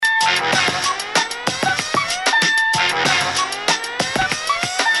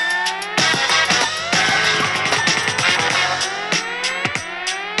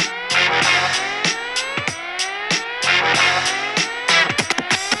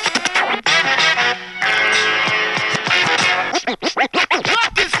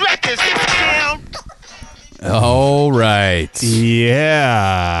All right.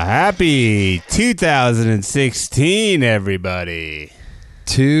 Yeah. Happy 2016, everybody.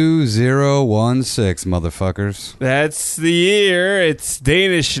 2016, motherfuckers. That's the year. It's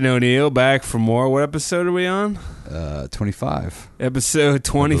Danish and O'Neill back for more. What episode are we on? 25. Episode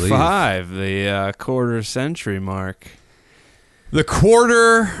 25, the quarter century mark. The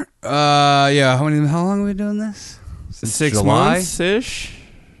quarter, yeah, how long are we doing this? Since 6 July? months-ish?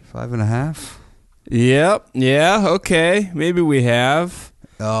 5.5? Yep. Yeah, okay. Maybe we have.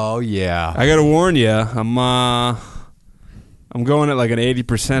 Oh, yeah. I gotta warn you, I'm going at like an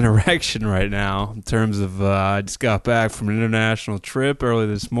 80% erection right now in terms of I just got back from an international trip early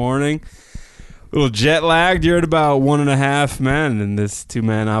this morning. A little jet lagged. You're at about 1.5 men in this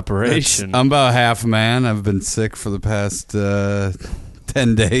 2-man operation. I'm about half a man. I've been sick for the past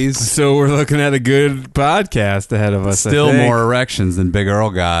 10 days. So we're looking at a good podcast ahead of us. Still more erections than Big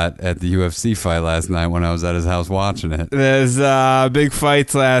Earl got at the UFC fight last night when I was at his house watching it. There's big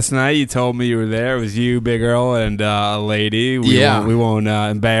fights last night. You told me you were there. It was you, Big Earl, and a lady. We won't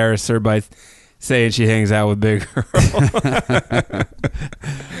embarrass her by saying she hangs out with Big Earl.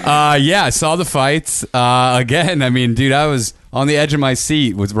 Yeah, I saw the fights. Again, I mean, dude, I was on the edge of my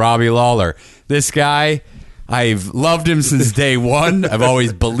seat with Robbie Lawler. This guy, I've loved him since day one. I've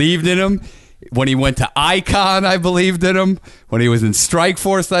always believed in him. When he went to Icon, I believed in him. When he was in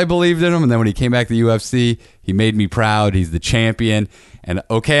Strikeforce, I believed in him. And then when he came back to the UFC, he made me proud. He's the champion. And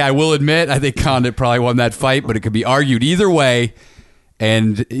okay, I will admit, I think Condit probably won that fight, but it could be argued either way.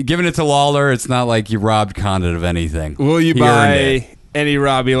 And giving it to Lawler, it's not like you robbed Condit of anything. Will you buy any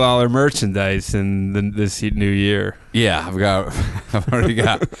Robbie Lawler merchandise in this new year? Yeah, I've already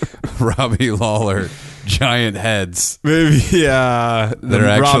got Robbie Lawler giant heads. Maybe that are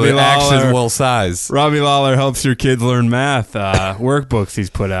actually actual size. Robbie Lawler helps your kids learn math. Workbooks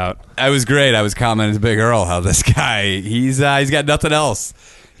he's put out. That was great. I was commenting to Big Earl how this guy he's got nothing else.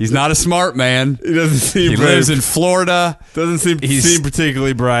 He's not a smart man. He doesn't seem. He lives in Florida. Doesn't seem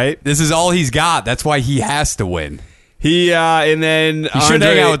particularly bright. This is all he's got. That's why he has to win. And then he should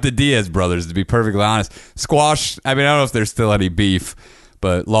hang out with the Diaz brothers, to be perfectly honest. Squash. I mean, I don't know if there's still any beef,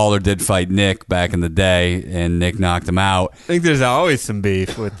 but Lawler did fight Nick back in the day, and Nick knocked him out. I think there's always some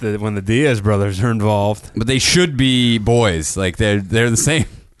beef with when the Diaz brothers are involved. But they should be boys. Like they're the same.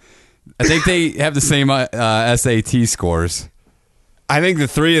 I think they have the same SAT scores. I think the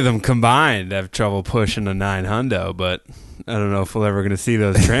three of them combined have trouble pushing a 900, but I don't know if we're ever going to see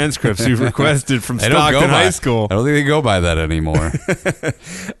those transcripts you've requested from Stockton High School. I don't think they go by that anymore.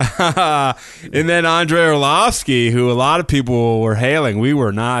 And then Andre Arlovsky, who a lot of people were hailing. We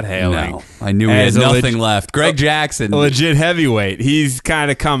were not hailing. No, I knew he had nothing left. Greg Jackson. A legit heavyweight. He's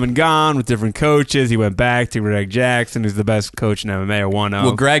kind of come and gone with different coaches. He went back to Greg Jackson, who's the best coach in MMA, or 1-0.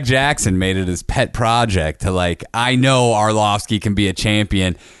 Well, Greg Jackson made it his pet project to I know Arlovsky can be a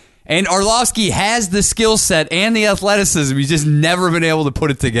champion. And Arlovsky has the skill set and the athleticism. He's just never been able to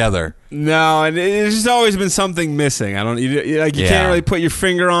put it together. No, and there's just always been something missing. You can't really put your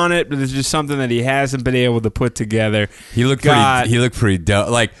finger on it, but there's just something that he hasn't been able to put together. He looked pretty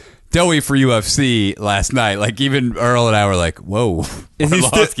doughy. Doughy for UFC last night. Even Earl and I were like, whoa,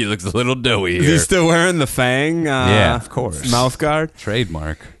 Arlovsky looks a little doughy here. Is he still wearing the Fang? Yeah, of course. Mouth guard?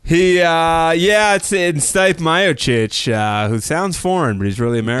 Trademark. It's Stipe Miocic, who sounds foreign, but he's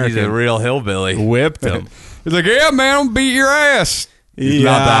really American. He's a real hillbilly. Whipped him. He's like, yeah, man, I'm gonna beat your ass. He's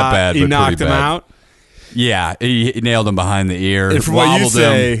not that bad, he but knocked him out. Yeah, he nailed him behind the ear. And from what you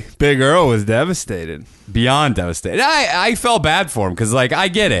say, Big Earl was devastated. Beyond devastated. I felt bad for him because, I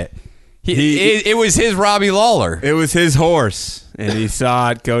get it. It was his Robbie Lawler. It was his horse, and he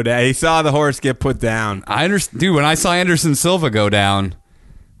saw it go down. He saw the horse get put down. I understand, dude. When I saw Anderson Silva go down,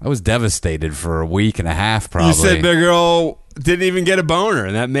 I was devastated for a week and a half. Probably. You said Big Earl didn't even get a boner,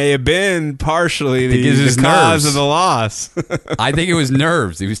 and that may have been partially the cause of the loss. I think it was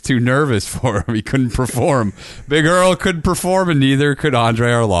nerves. He was too nervous for him. He couldn't perform. Big Earl couldn't perform, and neither could Andre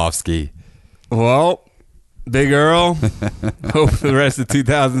Arlovsky. Well, Big Earl, hope the rest of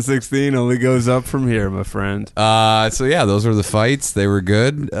 2016 only goes up from here, my friend. So yeah, those were the fights. They were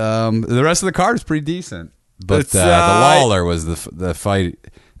good. The rest of the card is pretty decent, but the Lawler was the fight.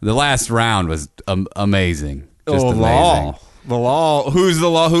 The last round was amazing. Just amazing. The Law.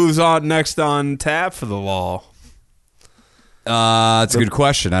 Who's on next on tap for the Law? It's a good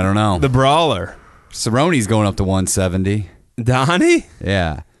question. I don't know. The brawler. Cerrone's going up to 170. Donnie?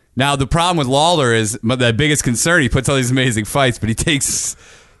 Yeah. Now, the problem with Lawler is the biggest concern. He puts all these amazing fights, but he takes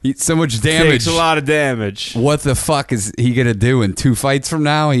so much damage. Takes a lot of damage. What the fuck is he going to do in 2 fights from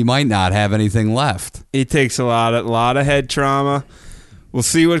now? He might not have anything left. He takes a lot of head trauma. We'll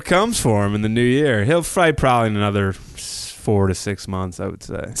see what comes for him in the new year. He'll fight probably in another 4 to 6 months, I would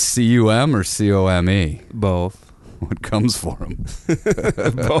say. CUM or COME? Both. What comes for him?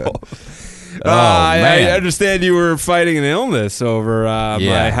 Both. Oh, I man. understand you were fighting an illness over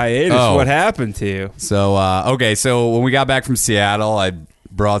my hiatus. Oh. What happened to you? So, so when we got back from Seattle, I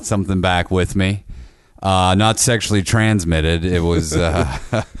brought something back with me. Not sexually transmitted. It was,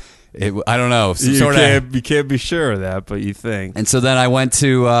 I don't know. You can't be sure of that, but you think. And so then I went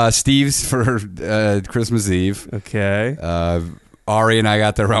to Steve's for Christmas Eve. Okay. Ari and I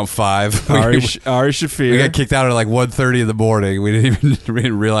got there around 5. Ari Shafir. We got kicked out at like 1:30 in the morning. We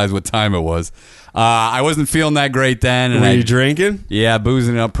didn't realize what time it was. I wasn't feeling that great then. And Were you drinking? Yeah,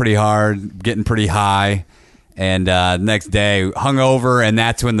 boozing it up pretty hard, getting pretty high. And next day, hungover, and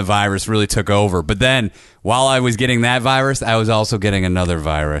that's when the virus really took over. But then, while I was getting that virus, I was also getting another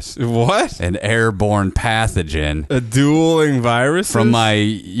virus. What? An airborne pathogen. A dueling virus? From my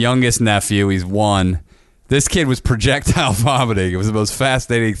youngest nephew. He's 1. This kid was projectile vomiting. It was the most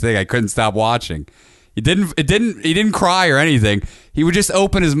fascinating thing. I couldn't stop watching. He didn't cry or anything. He would just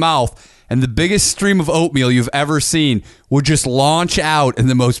open his mouth, and the biggest stream of oatmeal you've ever seen would just launch out in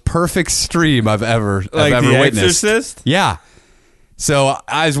the most perfect stream I've ever witnessed. Exorcist? Yeah. So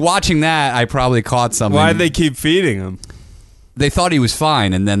I was watching that. I probably caught something. Why'd they keep feeding him? They thought he was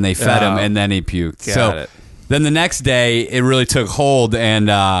fine, and then they fed him, and then he puked. Got it. Then the next day, it really took hold,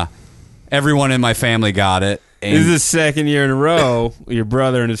 and everyone in my family got it. And This is the second year in a row your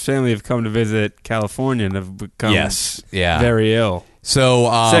brother and his family have come to visit California and have become very ill. So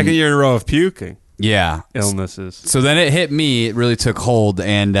Second year in a row of puking. Yeah. Illnesses. So then it hit me. It really took hold,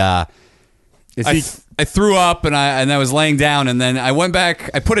 and I threw up, and I was laying down, and then I went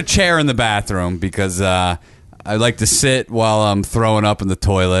back. I put a chair in the bathroom because I like to sit while I'm throwing up in the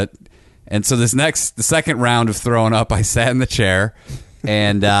toilet. And so the second round of throwing up, I sat in the chair.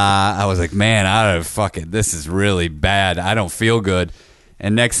 And I was like, man, this is really bad. I don't feel good.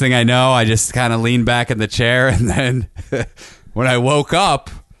 And next thing I know, I just kind of leaned back in the chair. And then when I woke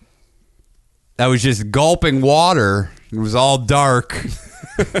up, I was just gulping water. It was all dark.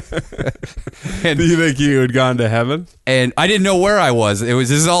 And do you think you had gone to heaven? And I didn't know where I was.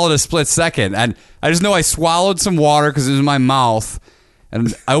 This is all in a split second. And I just know I swallowed some water because it was in my mouth.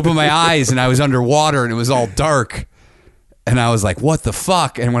 And I opened my eyes, and I was underwater, and it was all dark. And I was like, what the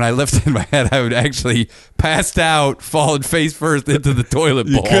fuck? And when I lifted my head, I would actually passed out, fallen face first into the toilet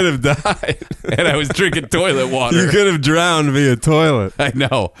bowl. You could have died. And I was drinking toilet water. You could have drowned via toilet. I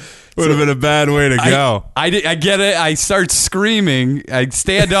know. Would have been a bad way to go. I get it. I start screaming. I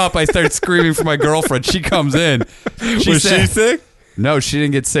stand up. I start screaming for my girlfriend. She comes in. Was she sick? No, she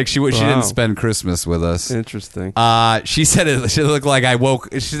didn't get sick. She didn't spend Christmas with us. Interesting. She said it looked like I woke.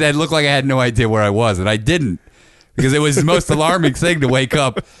 She said it looked like I had no idea where I was, and I didn't. Because it was the most alarming thing to wake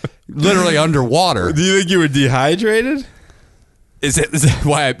up literally underwater. Do you think you were dehydrated? Is it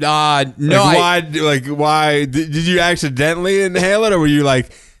why? No. Why did you accidentally inhale it, or were you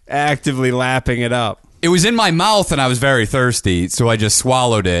like actively lapping it up? It was in my mouth, and I was very thirsty, so I just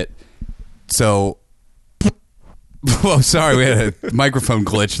swallowed it. So, sorry, we had a microphone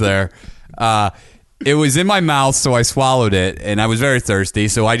glitch there. It was in my mouth, so I swallowed it, and I was very thirsty,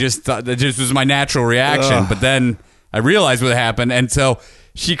 so I just thought that just was my natural reaction. Ugh. But then I realized what happened, and so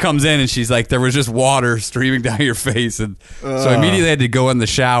she comes in, and she's like, there was just water streaming down your face. And so I immediately had to go in the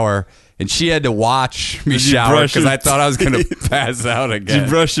shower, and she had to watch me shower because I thought I was going to pass out again. Did you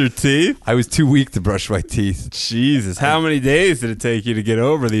brush your teeth? I was too weak to brush my teeth. Jesus. How many days did it take you to get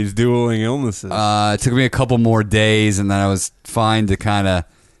over these dueling illnesses? It took me a couple more days, and then I was fine to kind of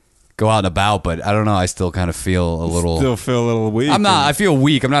go out and about, but I don't know. I still kind of feel a little... Still feel a little weak? I'm not. I feel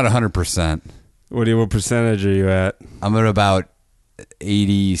weak. I'm not 100%. What percentage are you at? I'm at about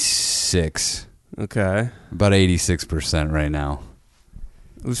 86. Okay. About 86% right now.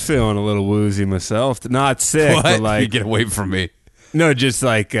 I was feeling a little woozy myself. Not sick, what? but like... You get away from me. No, just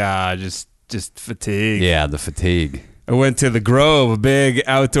like... just fatigue. Yeah, the fatigue. I went to the Grove, a big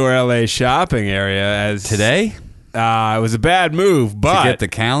outdoor LA shopping area. Today? It was a bad move, but... To get the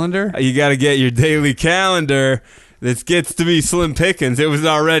calendar? You got to get your daily calendar This gets to be slim pickings. It was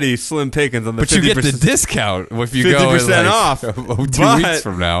already slim pickings on the 50%. But you get the discount if you 50% go like off. 2 weeks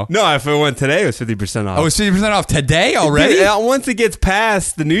from now. No, if it went today, it was 50% off. Oh, it's 50% off today already? Once it gets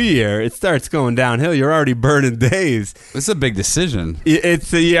past the new year, it starts going downhill. You're already burning days. It's a big decision.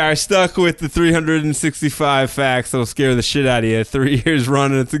 I stuck with the 365 facts that'll scare the shit out of you. 3 years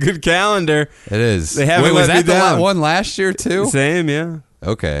running. It's a good calendar. It is. They haven't was let me that down. the one last year too? Same, yeah.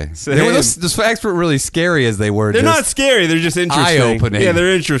 Okay. Same. Those facts were really scary as they were. They're not scary. They're just interesting. Eye-opening. Yeah,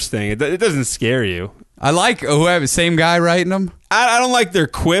 they're interesting. It doesn't scare you. I like whoever, same guy writing them. I don't like their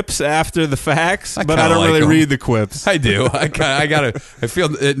quips after the facts, but I don't like really them. read the quips. I do. I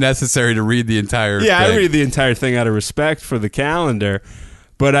feel it necessary to read the entire thing. I read the entire thing out of respect for the calendar.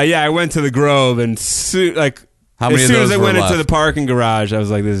 But I went to the Grove and How many as of soon those as I were went left? into the parking garage, I was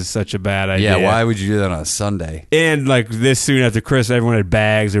like, this is such a bad idea. Yeah, why would you do that on a Sunday? And like this soon after Christmas, everyone had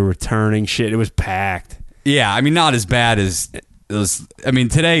bags. They were returning shit. It was packed. Yeah, I mean, not as bad as it was. I mean,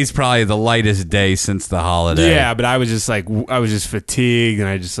 today's probably the lightest day since the holiday. Yeah, but I was just fatigued, and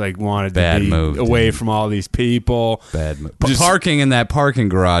I just like wanted to be away from all these people. Bad move. Parking in that parking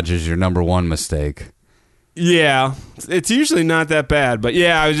garage is your number one mistake. Yeah, it's usually not that bad, but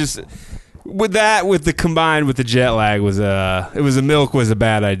yeah, I was just with the combined with the jet lag was milk was a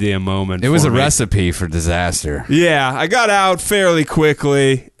bad idea moment. It was a me. recipe for disaster. Yeah, I got out fairly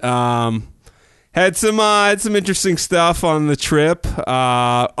quickly. Had some interesting stuff on the trip.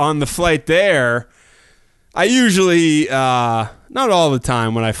 On the flight there, I usually not all the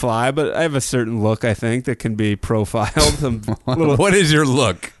time when I fly, but I have a certain look I think that can be profiled. What is your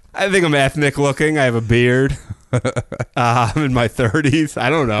look? I think I'm ethnic looking. I have a beard. I'm in my 30s. I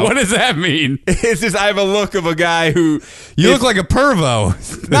don't know. What does that mean? It's just I have a look of a guy who you look like a pervo.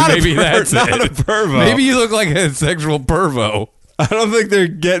 Maybe that's not it. a pervo. Maybe you look like a sexual pervo. I don't think they're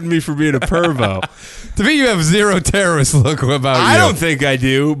getting me for being a pervo. To me, you have zero terrorist look about you. I don't think I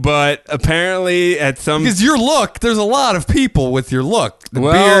do, but apparently at some because your look, there's a lot of people with your look. The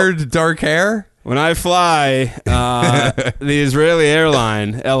beard, dark hair. When I fly, the Israeli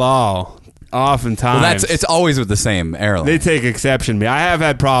airline El Al, oftentimes it's always with the same airline. They take exception to me. I have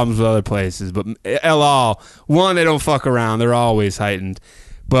had problems with other places, but El Al, one, they don't fuck around. They're always heightened,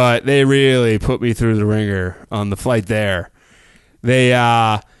 but they really put me through the ringer on the flight there. They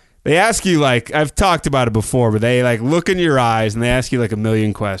ask you like I've talked about it before, but they like look in your eyes and they ask you like a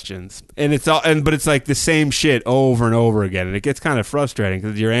million questions, and but it's like the same shit over and over again, and it gets kind of frustrating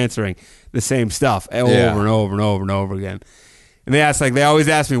because you're answering the same stuff over and over and over and over again. And they always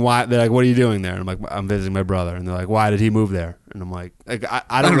ask me why. They're like, "What are you doing there?" And I'm like, "I'm visiting my brother." And they're like, "Why did he move there?" And I'm like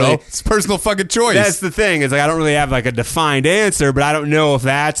I don't know. It's personal fucking choice. That's the thing. Is like I don't really have like a defined answer, but I don't know if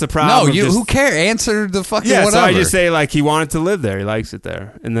that's the problem. No, who cares? Answer the fucking whatever. So I just say like he wanted to live there. He likes it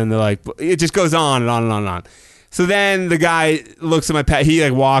there. And then they're like, it just goes on and on and on and on. So then the guy looks at my pet. He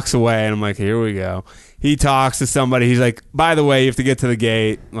like walks away, and I'm like, here we go. He talks to somebody. He's like, by the way, you have to get to the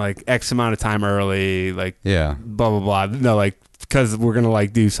gate like X amount of time early. Like blah blah blah. No, like because we're gonna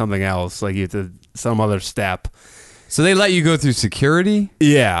like do something else. Like you have to some other step. So they let you go through security?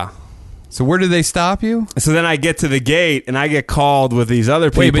 Yeah. So where do they stop you? So then I get to the gate and I get called with these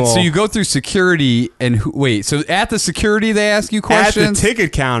other people. Wait, but so you go through security and so at the security they ask you questions? At the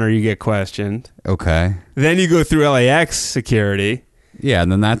ticket counter you get questioned. Okay. Then you go through LAX security. Yeah,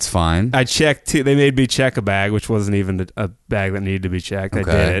 and then that's fine. I checked. They made me check a bag, which wasn't even a bag that needed to be checked. Okay.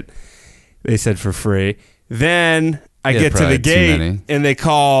 I did it. They said for free. Then I get to the gate and they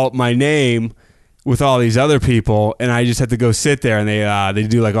call my name with all these other people, and I just have to go sit there, and they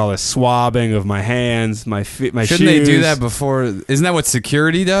do like all this swabbing of my hands, my feet, my Shouldn't shoes. they do that before? Isn't that what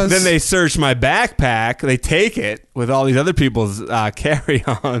security does? Then they search my backpack. They take it with all these other people's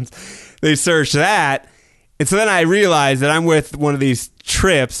carry-ons. They search that, and so then I realize that I'm with one of these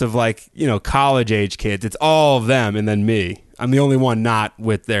trips of like college-age kids. It's all of them, and then me. I'm the only one not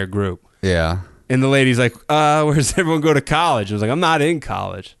with their group. Yeah. And the lady's like, where does everyone go to college? I was like, I'm not in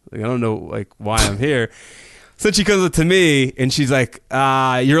college. Like, I don't know like why I'm here. So she comes up to me and she's like,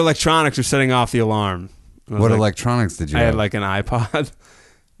 your electronics are setting off the alarm. What electronics did you have? I had like an iPod.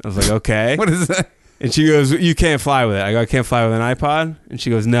 I was like, okay. What is that? And she goes, you can't fly with it. I go, I can't fly with an iPod? And she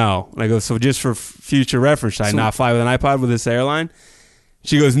goes, no. And I go, so just for future reference, should I not fly with an iPod with this airline?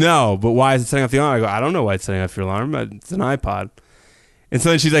 She goes, no, but why is it setting off the alarm? I go, I don't know why it's setting off your alarm. It's an iPod. And so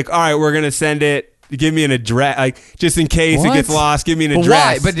then she's like, all right, we're going to send it. Give me an address, like just in case it gets lost. Give me an address.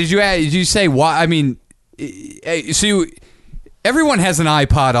 Why? But did you say why? I mean, everyone has an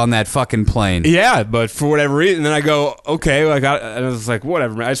iPod on that fucking plane. Yeah, but for whatever reason, then I go, okay. Like I was like,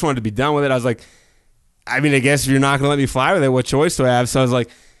 whatever. I just wanted to be done with it. I was like, I mean, I guess if you're not going to let me fly with it, what choice do I have? So I was like,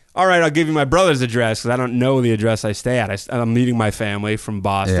 all right, I'll give you my brother's address because I don't know the address I stay at. I'm meeting my family from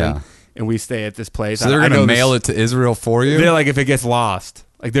Boston, Yeah. and we stay at this place. So they're going to mail it to Israel for you? They're like, if it gets lost.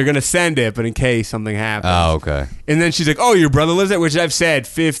 Like, they're going to send it, but in case something happens. Oh, okay. And then she's like, oh, your brother lives there? Which I've said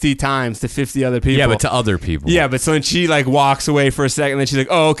 50 times to 50 other people. Yeah, but to other people. Yeah, but so then she, like, walks away for a second, and then she's like,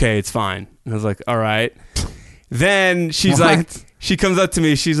 oh, okay, it's fine. And I was like, all right. Then she's What? like, she comes up to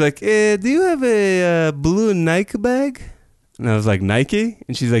me, she's like, do you have a blue Nike bag? And I was like, Nike?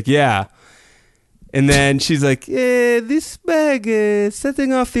 And she's like, yeah. And then she's like, this bag is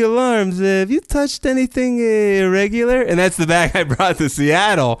setting off the alarms. Have you touched anything irregular? And that's the bag I brought to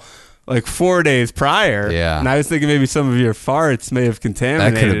Seattle like 4 days prior. Yeah. And I was thinking maybe some of your farts may have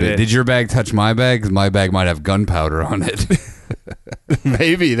contaminated That could have been. it. Did your bag touch my bag? 'Cause my bag might have gunpowder on it.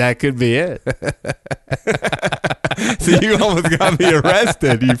 Maybe that could be it. So you almost got me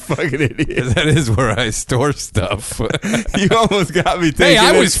arrested, you fucking idiot. That is where I store stuff. You almost got me taken. Hey,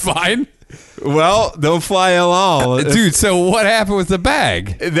 I in. was fine. Well, don't fly along. Dude, so what happened with the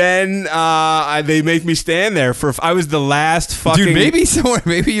bag? Then they make me stand there for. I was the last fucking. Dude,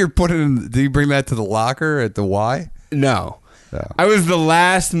 maybe you're putting. Do you bring that to the locker at the Y? No. Oh. I was the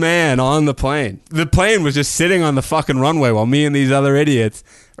last man on the plane. The plane was just sitting on the fucking runway while me and these other idiots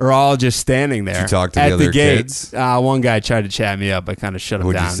are all just standing there. Did you talk to at the other gate. kids? One guy tried to chat me up. I kind of shut him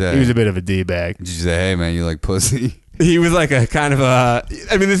What'd you down. say? He was a bit of a D-bag. Did you say, hey, man, you like pussy? He was like a kind of a.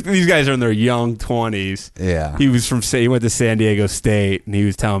 I mean, these guys are in their young 20s. Yeah. He was he went to San Diego State, and he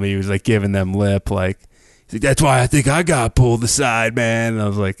was telling me he was like giving them lip, like. He's like, that's why I think I got pulled aside, man. And I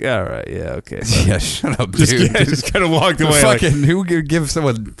was like, all right, yeah, okay. Yeah, shut up, Just, dude. yeah, just kind of walked away. Fucking, who could give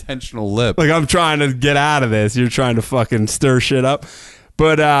someone intentional lip? Like, I'm trying to get out of this. You're trying to fucking stir shit up.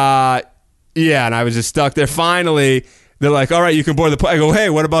 But, yeah, and I was just stuck there. Finally, they're like, all right, you can board the plane. I go, hey,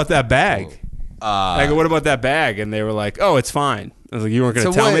 what about that bag? I go, what about that bag? And they were like, oh, it's fine. I was like, you weren't going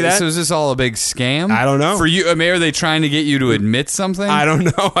to tell me that? So is this all a big scam? I don't know. For you, I mean, are they trying to get you to admit something? I don't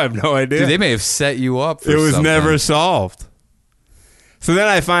know. I have no idea. Dude, they may have set you up for It was something. never solved. So then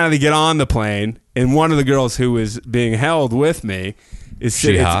I finally get on the plane, and one of the girls who was being held with me is She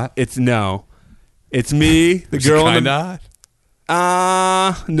sitting. hot? It's no. It's me, the Was she girl in kinda the.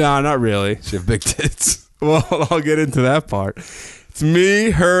 hot? No, not really. She have big tits. Well, I'll get into that part. It's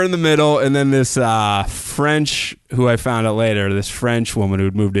me, her in the middle, and then this French, who I found out later, this French woman who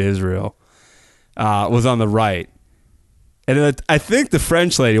had moved to Israel, was on the right. And I think the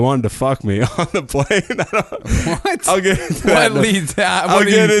French lady wanted to fuck me on the plane. What? I'll get into What that. leads that? I'll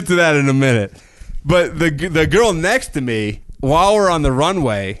get into that in a minute. But the girl next to me, while we're on the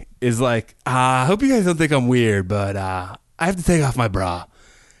runway, is like, I hope you guys don't think I'm weird, but I have to take off my bra.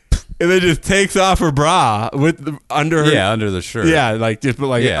 And then just takes off her bra under her. Yeah, under the shirt. Yeah, like just put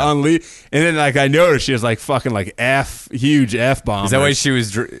like unleash. And then like I noticed she was like fucking like huge F bomb. Is that why she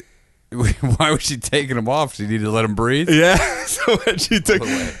was? Why was she taking him off? She needed to let him breathe. Yeah. So when she took.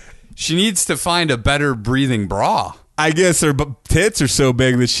 She needs to find a better breathing bra. I guess her tits are so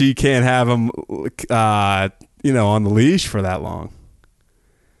big that she can't have them, on the leash for that long.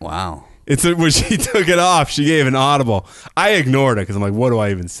 Wow. When she took it off, she gave an audible. I ignored it because I'm like, what do I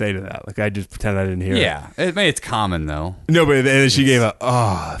even say to that? Like, I just pretend I didn't hear it. Yeah, it's common though. No, but then she gave a,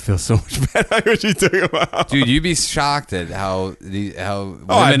 I feel so much better when she took it off. Dude, you'd be shocked at how women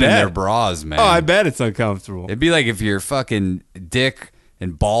I in bet. their bras, man. Oh, I bet it's uncomfortable. It'd be like if your fucking dick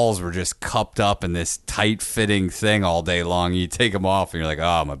and balls were just cupped up in this tight-fitting thing all day long. You take them off, and you're like,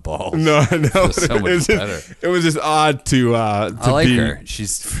 "Oh, my balls." No, Feels so much better. It was just odd to I like be. her.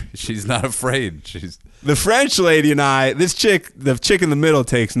 She's not afraid. She's The French lady and I. The chick in the middle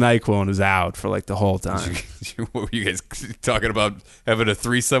takes NyQuil and is out for like the whole time. What were you guys talking about? Having a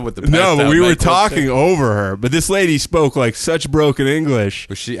threesome with the No, but passed-out we were NyQuil talking chick? over her. But this lady spoke like such broken English.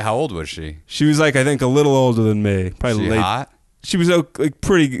 Was she? How old was she? She was like, I think, a little older than me. Probably She late. hot? She was like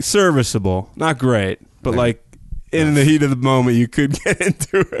pretty serviceable, not great, but like in the heat of the moment, you could get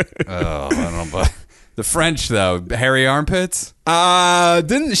into it. Oh, I don't know. But the French though, hairy armpits. She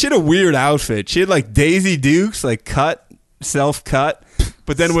had a weird outfit. She had like Daisy Dukes, like self cut,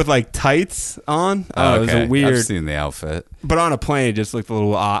 but then with like tights on. Oh, It was a weird. I've seen the outfit. But on a plane, it just looked a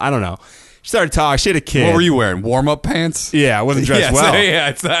little odd. I don't know. She started talking. She had a kid. What were you wearing? Warm up pants? Yeah, I wasn't dressed Yeah, well. yeah,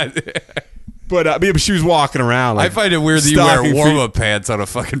 it's not. But she was walking around. I Like, find it weird that you wear stocking warm feet. up pants on a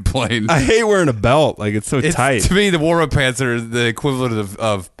fucking plane. I hate wearing a belt. Like it's so tight. To me, the warm up pants are the equivalent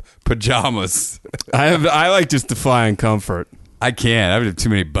of pajamas. I like just defying comfort. I can't. I have too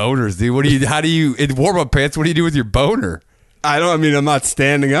many boners, dude. In warm up pants? What do you do with your boner? I'm not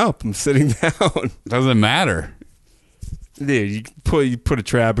standing up. I'm sitting down. Doesn't matter. Dude, you put a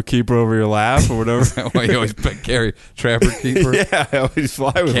trapper keeper over your lap or whatever. Why you always carry trapper keeper? Yeah, I always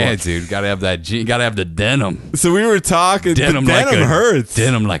fly with one. Dude, gotta have that. Gotta have the denim. So we were talking. Denim hurts.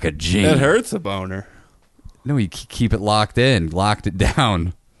 Denim like a jean. That hurts a boner. No, you keep it locked it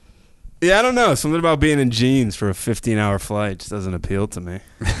down. Yeah, I don't know. Something about being in jeans for a 15-hour flight just doesn't appeal to me.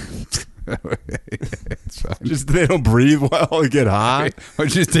 Just they don't breathe well. They get hot. Why don't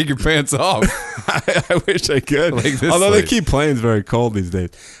you just take your pants off? I wish I could. Like Although they keep planes very cold these days.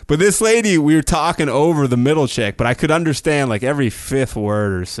 But this lady, we were talking over the middle chick, but I could understand like every fifth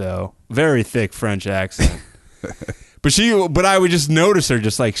word or so. Very thick French accent. But I would just notice her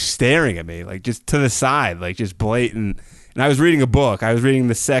just like staring at me, like just to the side, like just blatant. And I was reading a book. I was reading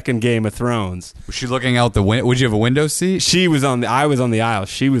the second Game of Thrones. Was she looking out the window? Would you have a window seat? I was on the aisle.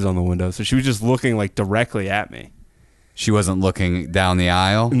 She was on the window. So she was just looking like directly at me. She wasn't looking down the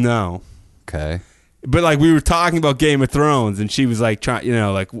aisle? No. Okay. But like we were talking about Game of Thrones and she was like trying,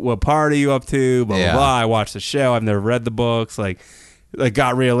 like what part are you up to? Blah, blah, blah. I watched the show. I've never read the books. Like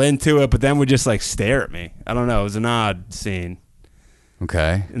got real into it, but then would just like stare at me. I don't know. It was an odd scene.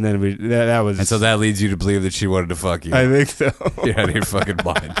 Okay. And then that was... And so that leads you to believe that she wanted to fuck you. I think so. You're out of your fucking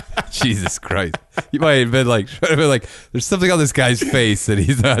mind. Jesus Christ. You might have been like, there's something on this guy's face that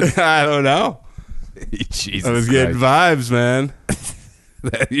he's not... I don't know. Jesus I was getting vibes, man.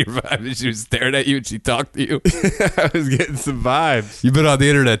 Your vibe, she was staring at you and she talked to you. I was getting some vibes. You've been on the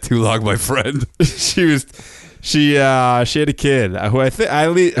internet too long, my friend. She had a kid who I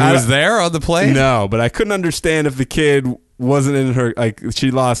think was there on the plane? No, but I couldn't understand if the kid wasn't in her, like she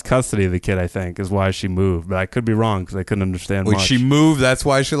lost custody of the kid, I think is why she moved, but I could be wrong because I couldn't understand much. She moved, that's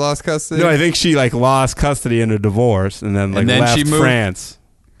why she lost custody? No, I think she like lost custody in a divorce and then left she moved? France,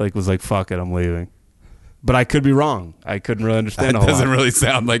 like was like fuck it, I'm leaving. But I could be wrong. I couldn't really understand. That doesn't really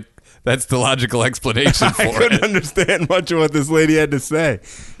sound like that's the logical explanation for it. I couldn't understand much of what this lady had to say.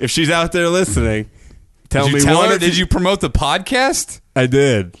 If she's out there listeing, tell me her. Did you promote the podcast? I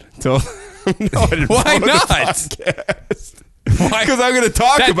did. No, I didn't. Why not? Because I'm going to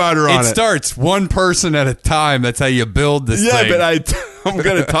talk about her on it. It starts one person at a time. That's how you build this thing. Yeah, but I'm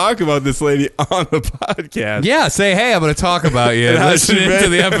going to talk about this lady on the podcast. Yeah, say, hey, I'm going to talk about you. Listen into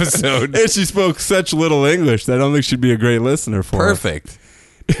the episode. And she spoke such little English that I don't think she'd be a great listener for Perfect.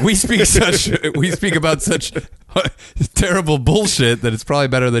 We speak about such terrible bullshit that it's probably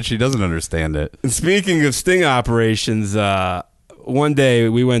better that she doesn't understand it. And speaking of sting operations, one day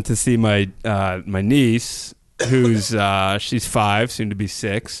we went to see my niece, who's she's 5, soon to be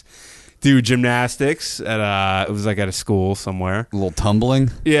 6, do gymnastics at it was like at a school somewhere. A little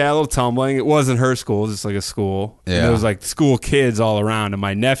tumbling? Yeah, a little tumbling. It wasn't her school, it was just like a school. Yeah. And there was like school kids all around, and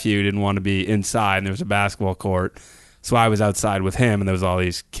my nephew didn't want to be inside, and there was a basketball court. So I was outside with him, and there was all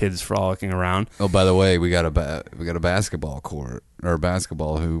these kids frolicking around. Oh, by the way, we got a basketball court or a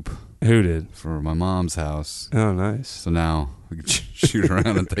basketball hoop. Who did? For my mom's house. Oh, nice. So now we can shoot around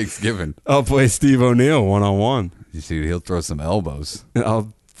on Thanksgiving. I'll play Steve O'Neal 1-on-1. Dude, he'll throw some elbows.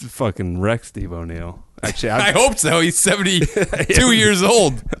 I'll fucking wreck Steve O'Neal. Actually, I hope so. He's 72 years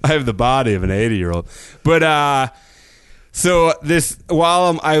old. I have the body of an 80-year-old. But so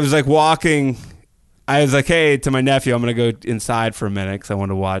while I was like walking. I was like, hey, to my nephew, I'm going to go inside for a minute because I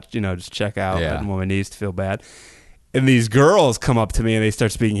want to watch, just check out. I didn't want my niece to feel bad. And these girls come up to me and they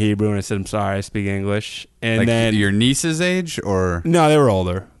start speaking Hebrew, and I said, I'm sorry, I speak English. And like then your niece's age, or? No, they were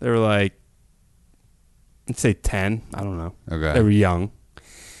older. They were like, let's say 10. I don't know. Okay. They were young.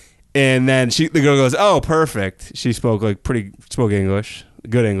 And then the girl goes, oh, perfect. She spoke spoke English,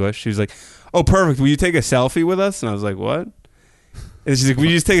 good English. She was like, oh, perfect. Will you take a selfie with us? And I was like, what? And she's like, will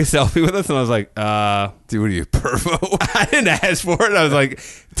you just take a selfie with us? And I was like, dude, what are you, pervo? I didn't ask for it. I was like,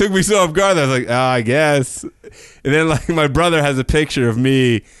 it took me so off guard. I was like, I guess. And then like my brother has a picture of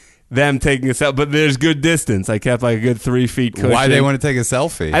them taking a selfie, but there's good distance. I kept like a good 3 feet cushion. Why they want to take a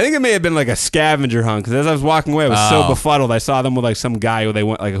selfie? I think it may have been like a scavenger hunt, because as I was walking away, I was so befuddled. I saw them with like some guy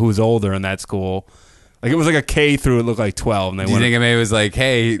who was older in that school. Like it was like a K through, it looked like 12. And they Do you think it maybe was like,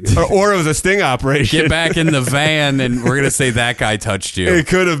 hey, or it was a sting operation? Get back in the van, and we're gonna say that guy touched you. It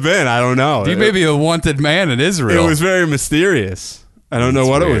could have been. I don't know. You may be a wanted man in Israel. It was very mysterious. I don't know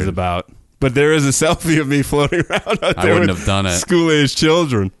what it was about. But there is a selfie of me floating around out there. I wouldn't have done it. School-age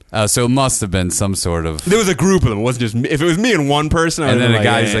children. So it must have been some sort of. There was a group of them. It wasn't just me. If it was me and one person, and then the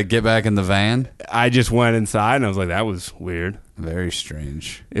guy's like, "Get back in the van." I just went inside, and I was like, "That was weird." Very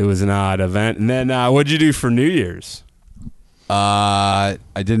strange. It was an odd event. And then, what'd you do for New Year's? I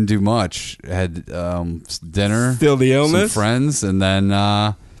didn't do much. I had dinner, still the illness, some friends, and then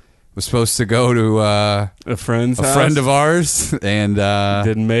was supposed to go to a friend of ours, and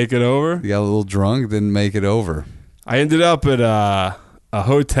didn't make it over. Got a little drunk, didn't make it over. I ended up at a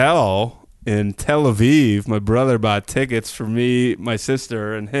hotel in Tel Aviv. My brother bought tickets for me, my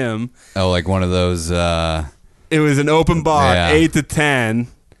sister, and him. Oh, like one of those. It was an open bar, 8 to 10.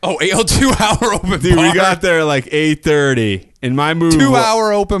 Oh, 2-hour open bar. Dude, we got there like 8:30. In my move,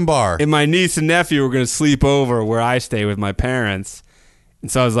 2-hour open bar. And my niece and nephew were going to sleep over where I stay with my parents. And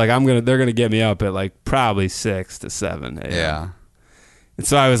so I was like, they're going to get me up at like probably 6 to 7 a.m. Yeah. And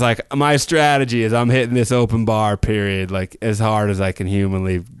so I was like, my strategy is I'm hitting this open bar period like as hard as I can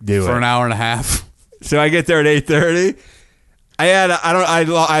humanly do for an hour and a half. So I get there at 8:30. I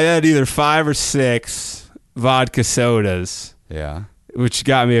had either 5 or 6 vodka sodas. Yeah. Which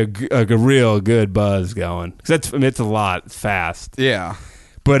got me a real good buzz going. Because it's a lot. It's fast. Yeah.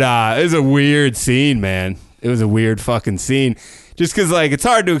 But it was a weird scene, man. It was a weird fucking scene. Just because, like, it's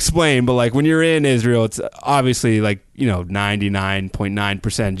hard to explain, but, like, when you're in Israel, it's obviously, like,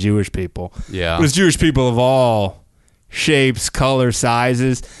 99.9% Jewish people. Yeah. But it's Jewish people of all shapes, colors,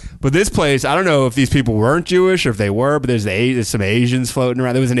 sizes. But this place, I don't know if these people weren't Jewish or if they were, but there's some Asians floating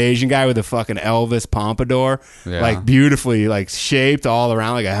around. There was an Asian guy with a fucking Elvis pompadour, like, beautifully, like, shaped all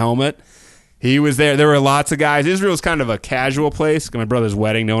around like a helmet. He was there. There were lots of guys. Israel's kind of a casual place. My brother's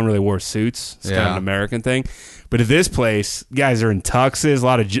wedding, no one really wore suits. It's kind of an American thing. But at this place, guys are in tuxes.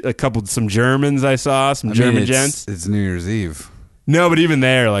 Some Germans I saw, German gents. It's New Year's Eve. No, but even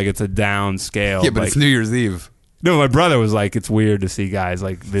there, like, it's a down scale. Yeah, but it's New Year's Eve. No, my brother was like, it's weird to see guys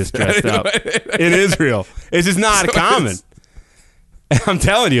like this dressed up in Israel. It's just not common. I'm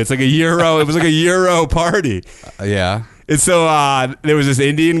telling you, it's like a Euro. It was like a Euro party. Yeah. And so there was this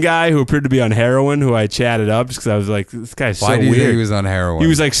Indian guy who appeared to be on heroin who I chatted up just because I was like, this guy's so weird. Why do you think he was on heroin? He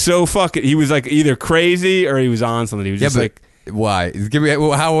was like he was like either crazy or he was on something. He was just like. Why? Give me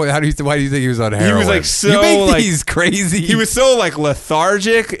why do you think he was on heroin? He was like so you make like these crazy. He was so like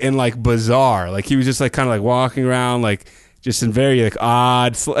lethargic and like bizarre. Like he was just like kind of like walking around like just in very like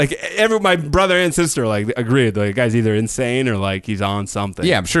odd. Like my brother and sister like agreed. Like the guy's either insane or like he's on something.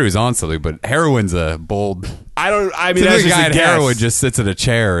 Yeah, I'm sure he's on something, but heroin's a bold. I mean, that's the guy at heroin just sits in a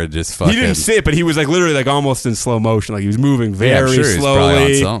chair and just fucking. He didn't sit, but he was like literally like almost in slow motion. Like he was moving very I'm sure slowly.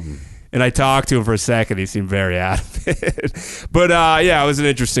 He's probably on something. And I talked to him for a second. He seemed very out of it. But, yeah, it was an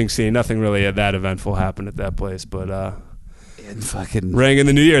interesting scene. Nothing really that eventful happened at that place. But fucking rang in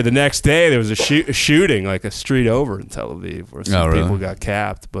the new year. The next day, there was a shooting, like a street over in Tel Aviv, where some people got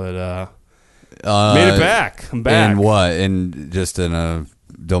capped. But made it back. I'm back. In what? In a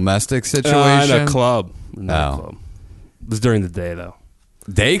domestic situation? In a club. Club. It was during the day, though.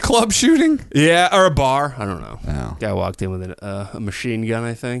 Day club shooting? Yeah, or a bar. I don't know. Oh. Guy walked in with a machine gun,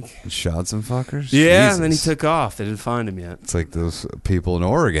 I think. Shot some fuckers? Yeah, Jesus. and then he took off. They didn't find him yet. It's like those people in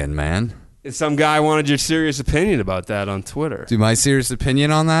Oregon, man. Some guy wanted your serious opinion about that on Twitter. Do my serious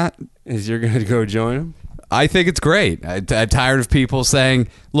opinion on that? Is you're going to go join him? I think it's great. I'm tired of people saying,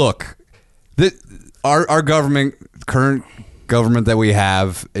 look, our government, current government that we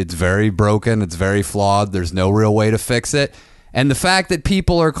have, it's very broken. It's very flawed. There's no real way to fix it. And the fact that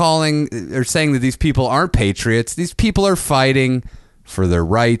people are saying that these people aren't patriots, these people are fighting for their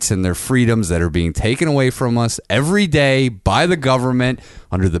rights and their freedoms that are being taken away from us every day by the government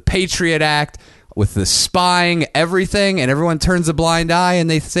under the Patriot Act, with the spying, everything, and everyone turns a blind eye and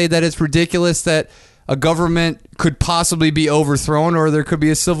they say that it's ridiculous that a government could possibly be overthrown or there could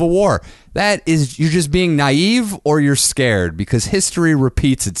be a civil war. That is, you're just being naive or you're scared, because history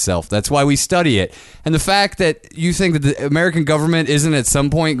repeats itself. That's why we study it. And the fact that you think that the American government isn't at some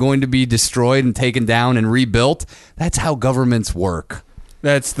point going to be destroyed and taken down and rebuilt, that's how governments work.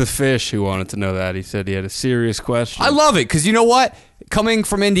 That's the fish who wanted to know that. He said he had a serious question. I love it, because you know what? Coming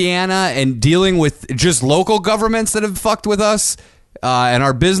from Indiana and dealing with just local governments that have fucked with us, and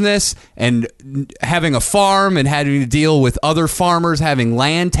our business, and having a farm and having to deal with other farmers having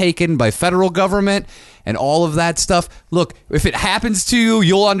land taken by federal government and all of that stuff. Look, if it happens to you,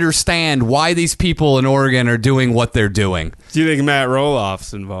 you'll understand why these people in Oregon are doing what they're doing. Do you think Matt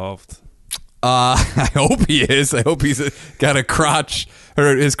Roloff's involved? I hope he is. I hope he's got a crotch,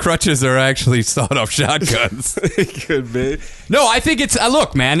 or his crutches are actually sawed-off shotguns. It could be. No, I think it's...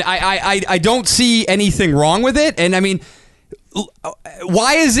 look, man, I don't see anything wrong with it, and I mean...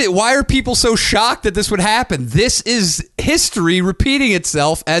 Why are people so shocked that this would happen? This is history repeating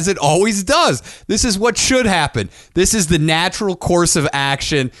itself as it always does. This is what should happen. This is the natural course of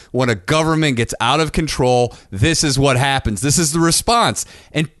action when a government gets out of control. This is what happens. This is the response.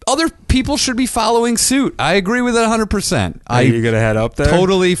 And other people should be following suit. I agree with it 100%. Are you going to head up there?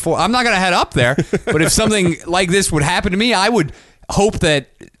 I'm not going to head up there, but if something like this would happen to me, I would hope that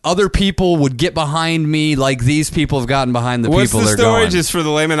other people would get behind me like these people have gotten behind the What's people the they're story, going. just for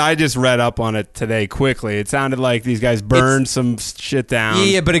the layman? I just read up on it today quickly. It sounded like these guys burned some shit down.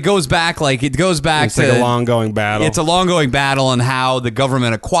 Yeah, but it goes back to like a long-going battle. It's a long-going battle on how the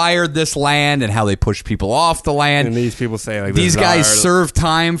government acquired this land and how they pushed people off the land. And these people say like these guys served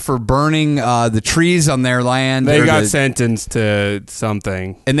time for burning the trees on their land. They got sentenced to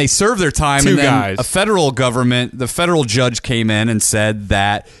something, and they served their time. Two and then guys. The federal judge came in and said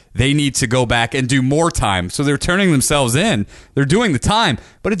that they need to go back and do more time. So they're turning themselves in. They're doing the time,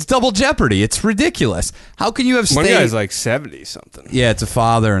 but it's double jeopardy. It's ridiculous. How can you have one guy's like 70 something? Yeah, it's a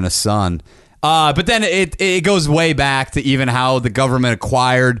father and a son. But then it goes way back to even how the government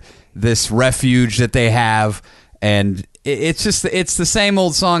acquired this refuge that they have, and it's the same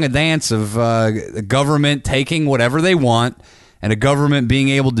old song and dance of the government taking whatever they want and a government being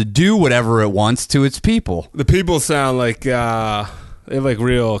able to do whatever it wants to its people. The people sound like they have like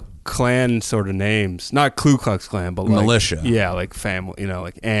real Klan sort of names, not Ku Klux Klan, but like, militia. Yeah, like family,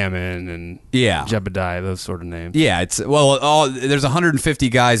 like Ammon and Jebediah, those sort of names. Yeah, there's 150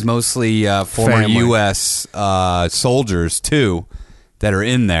 guys, mostly former Family. U.S. Soldiers too, that are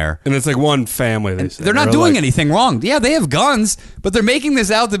in there. And it's like one family. They're not doing anything wrong. Yeah, they have guns, but they're making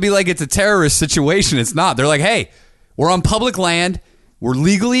this out to be like it's a terrorist situation. It's not. They're like, hey, we're on public land. We're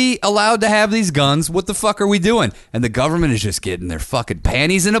legally allowed to have these guns. What the fuck are we doing? And the government is just getting their fucking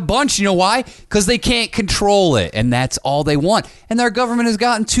panties in a bunch. You know why? Because they can't control it, and that's all they want. And their government has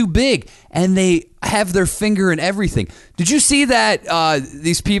gotten too big, and they have their finger in everything. Did you see that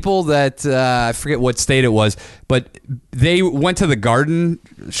these people that, I forget what state it was, but they went to the garden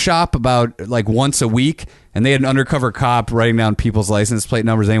shop about like once a week, and they had an undercover cop writing down people's license plate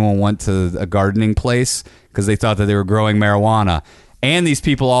numbers. Anyone went to a gardening place because they thought that they were growing marijuana. And these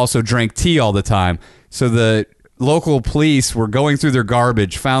people also drank tea all the time. So the local police were going through their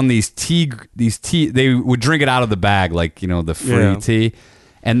garbage, found these tea. They would drink it out of the bag, like, the free tea.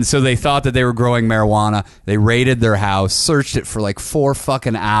 And so they thought that they were growing marijuana. They raided their house, searched it for like 4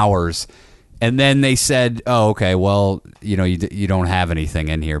 fucking hours. And then they said, oh, okay, well, you don't have anything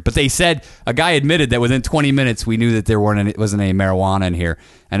in here. But they said, a guy admitted that within 20 minutes we knew that there wasn't any marijuana in here.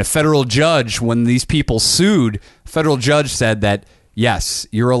 And a federal judge, when these people sued, a federal judge said that, yes,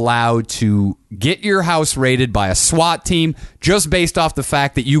 you're allowed to get your house raided by a SWAT team just based off the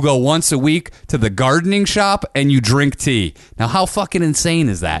fact that you go once a week to the gardening shop and you drink tea. Now, how fucking insane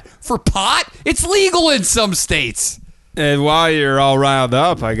is that? For pot? It's legal in some states. And while you're all riled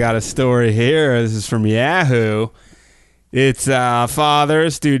up, I got a story here. This is from Yahoo. It's a father,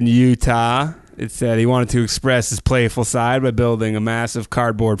 a student in Utah. It said he wanted to express his playful side by building a massive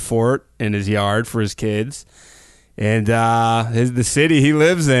cardboard fort in his yard for his kids. And the city he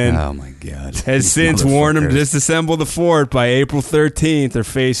lives in has since warned him to disassemble the fort by April 13th or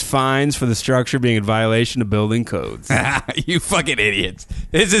face fines for the structure being in violation of building codes. You fucking idiots.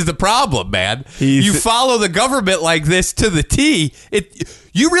 This is the problem, man. You follow the government like this to the T.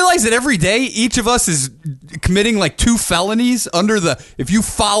 You realize that every day each of us is committing like 2 felonies if you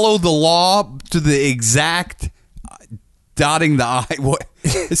follow the law to the exact dotting the I. What?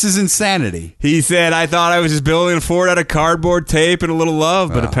 This is insanity. He said, I thought I was just building a fort out of cardboard tape and a little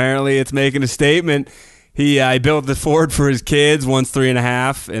love, but apparently it's making a statement. He built the fort for his kids, one's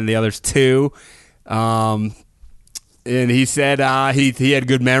 3.5 and the other's 2. And he said he had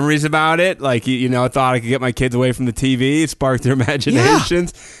good memories about it. Like, thought I could get my kids away from the TV. It sparked their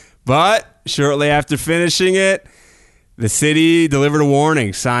imaginations. Yeah. But shortly after finishing it, the city delivered a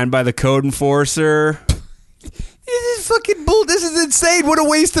warning signed by the code enforcer. This is fucking bull. This is insane. What a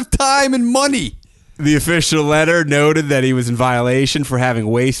waste of time and money. The official letter noted that he was in violation for having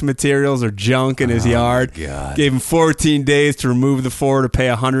waste materials or junk in his yard. God. Gave him 14 days to remove the fort or pay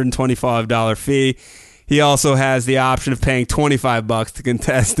a $125 fee. He also has the option of paying $25 to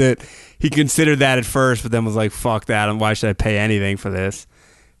contest it. He considered that at first, but then was like, fuck that. And why should I pay anything for this?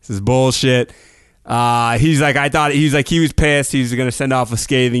 This is bullshit. He was pissed. He was going to send off a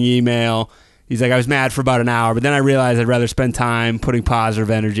scathing email. He's like, I was mad for about an hour, but then I realized I'd rather spend time putting positive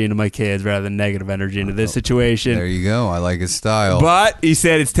energy into my kids rather than negative energy into this situation. There you go. I like his style. But he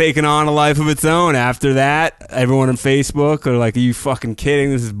said it's taken on a life of its own. After that, everyone on Facebook are like, are you fucking kidding?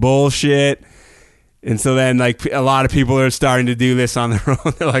 This is bullshit. And so then, like, a lot of people are starting to do this on their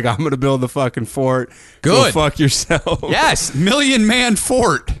own. They're like, I'm going to build the fucking fort. Good. Go fuck yourself. Yes. 1,000,000-man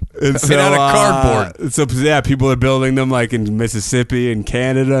fort. And so, out of cardboard. So, yeah, people are building them, like, in Mississippi and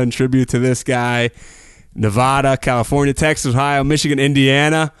Canada in tribute to this guy. Nevada, California, Texas, Ohio, Michigan,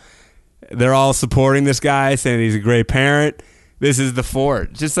 Indiana. They're all supporting this guy, saying he's a great parent. This is the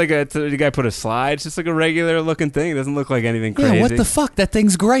fort. Just like the guy put a slide. It's just like a regular looking thing. It doesn't look like anything crazy. Yeah, what the fuck? That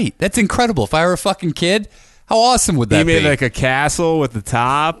thing's great. That's incredible. If I were a fucking kid, how awesome would that be? He made like a castle with the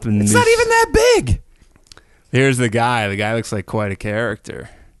top. And it's not even that big. Here's the guy. The guy looks like quite a character.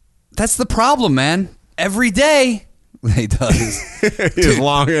 That's the problem, man. Every day he does. He has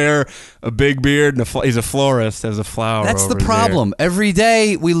long hair, a big beard, and he's a florist, has a flower. That's the over problem. there. Every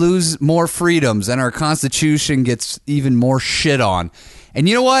day we lose more freedoms, and our Constitution gets even more shit on. And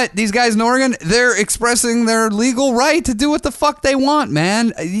you know what? These guys in Oregon, they're expressing their legal right to do what the fuck they want,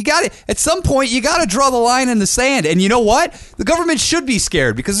 man. You got to, at some point, you got to draw the line in the sand. And you know what? The government should be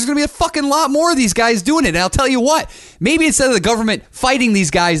scared because there's going to be a fucking lot more of these guys doing it. And I'll tell you what, maybe instead of the government fighting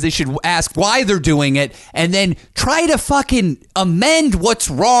these guys, they should ask why they're doing it and then try to fucking amend what's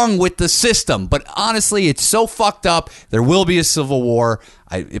wrong with the system. But honestly, it's so fucked up. There will be a civil war.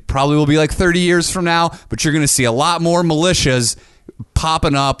 It probably will be like 30 years from now, but you're going to see a lot more militias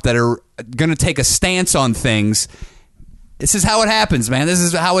popping up that are going to take a stance on things. This is how it happens, man. This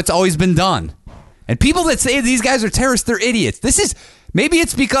is how it's always been done. And people that say these guys are terrorists, they're idiots. Maybe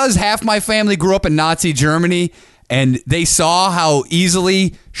it's because half my family grew up in Nazi Germany and they saw how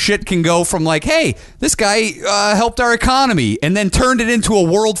easily shit can go from like, hey, this guy helped our economy and then turned it into a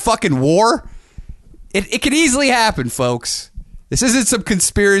world fucking war. It can easily happen, folks. This isn't some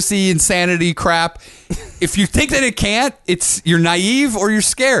conspiracy insanity crap. If you think that it can't, you're naive or you're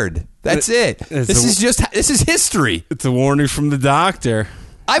scared. That's it. This is history. It's a warning from the doctor.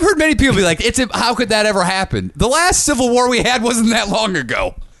 I've heard many people be like, how could that ever happen? The last civil war we had wasn't that long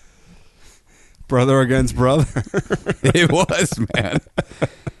ago. Brother against brother. It was, man.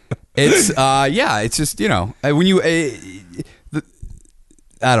 It's just, when you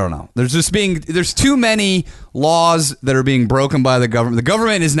I don't know. There's too many laws that are being broken by the government. The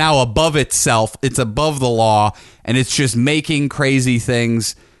government is now above itself. It's above the law, and it's just making crazy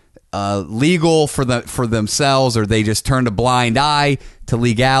things legal for themselves, or they just turned a blind eye to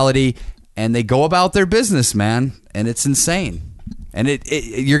legality, and they go about their business, man. And it's insane. And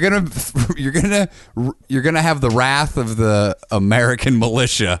you're gonna have the wrath of the American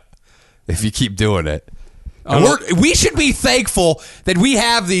militia if you keep doing it. We should be thankful that we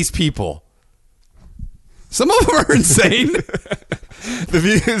have these people. Some of them are insane. The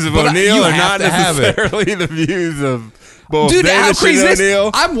views of O'Neill are not necessarily the views of both Danish and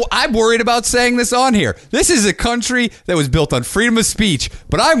O'Neill. I'm worried about saying this on here. This is a country that was built on freedom of speech,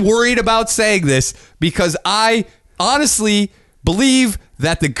 but I'm worried about saying this because I honestly believe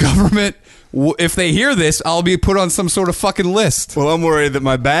that the government, if they hear this, I'll be put on some sort of fucking list. Well, I'm worried that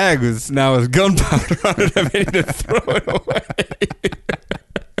my bag now has gunpowder on it. I may need to throw it away.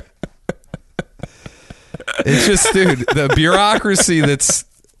 It's just, dude, the bureaucracy that's...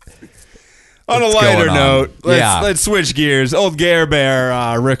 On a lighter note, let's switch gears. Old Gare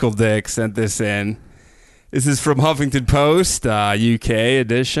Bear Rickle Dick sent this in. This is from Huffington Post, UK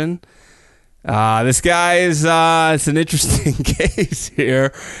edition. This guy is it's an interesting case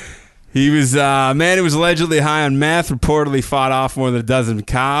here. He was a man who was allegedly high on meth, reportedly fought off more than a dozen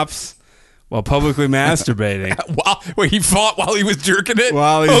cops while publicly masturbating. He fought while he was jerking it?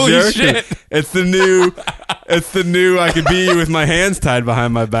 While he was jerking it. It's the new I could beat you with my hands tied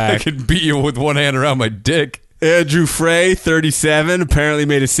behind my back. I could beat you with one hand around my dick. Andrew Frey, 37, apparently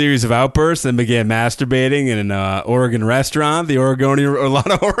made a series of outbursts and began masturbating in an Oregon restaurant. The Oregonian, a lot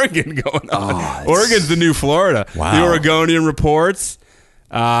of Oregon going on. Oregon's the new Florida. Wow. The Oregonian reports.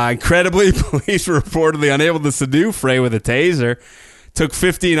 Incredibly, police were reportedly unable to subdue Frey with a taser. Took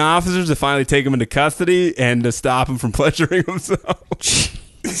 15 officers to finally take him into custody and to stop him from pleasuring himself.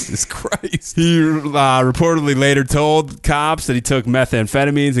 Jesus Christ. He reportedly later told cops that he took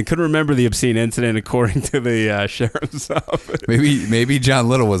methamphetamines and couldn't remember the obscene incident, according to the sheriff's office. Maybe John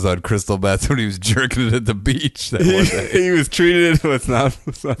Little was on crystal meth when he was jerking it at the beach that one day. He was treated. Let's not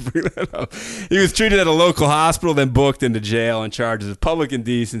bring that up. He was treated at a local hospital, then booked into jail on charges of public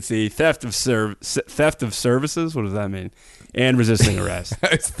indecency, theft of services. What does that mean? And resisting arrest.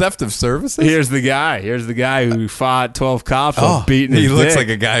 It's theft of services? Here's the guy who fought 12 cops while beating his dick. He looks like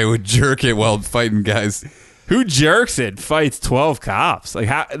a guy who would jerk it while fighting guys. Who jerks it, fights 12 cops? Like,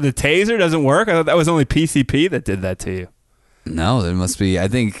 how, the taser doesn't work? I thought that was only PCP that did that to you. No, there must be. I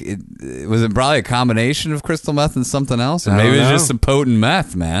think it was probably a combination of crystal meth and something else. Or maybe it's just some potent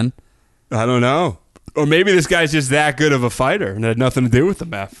meth, man. I don't know. Or maybe this guy's just that good of a fighter and had nothing to do with the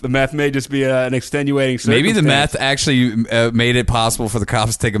meth. The meth may just be an extenuating circumstance. Maybe the meth actually made it possible for the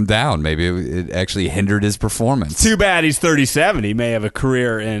cops to take him down. Maybe it actually hindered his performance. Too bad he's 37. He may have a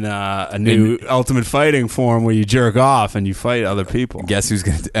career in a new Ultimate Fighting form where you jerk off and you fight other people. Guess who's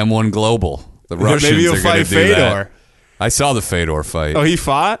going to M1 Global? The Russians maybe he'll are going fight to do Fedor. that. I saw the Fedor fight. Oh, he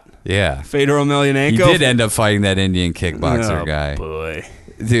fought? Yeah. Fedor Emelianenko? He did end up fighting that Indian kickboxer guy. Boy.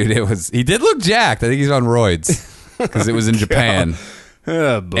 Dude, he did look jacked. I think he's on roids because it was in Japan.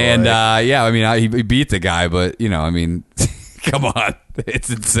 Oh, boy. And, yeah, I mean, he beat the guy, but, you know, I mean, come on. It's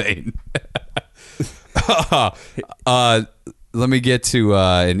insane. Let me get to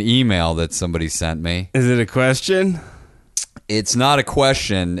an email that somebody sent me. Is it a question? It's not a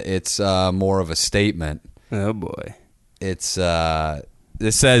question. It's more of a statement. Oh, boy. It's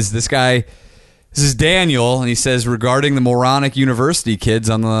this is Daniel, and he says, regarding the moronic university kids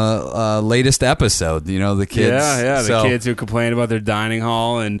on the latest episode, you know, the kids. Yeah, the kids who complain about their dining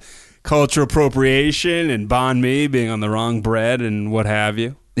hall and cultural appropriation and banh mi being on the wrong bread and what have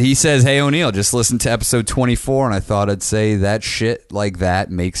you. He says, hey, O'Neill, just listened to episode 24, and I thought I'd say that shit like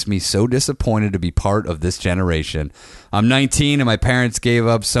that makes me so disappointed to be part of this generation. I'm 19, and my parents gave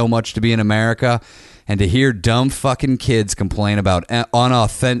up so much to be in America, and to hear dumb fucking kids complain about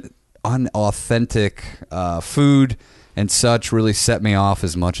unauthentic food and such really set me off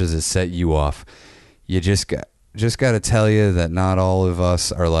as much as it set you off. You just got to tell you that not all of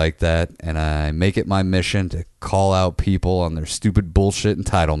us are like that, and I make it my mission to call out people on their stupid bullshit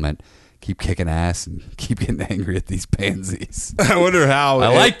entitlement. Keep kicking ass and keep getting angry at these pansies. I wonder how. I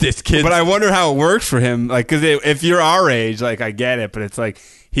like this kid, but I wonder how it works for him. Like, because if you're our age, like, I get it, but it's like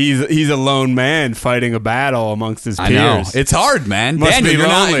he's a lone man fighting a battle amongst his peers. I know it's hard, man. Must Daniel, be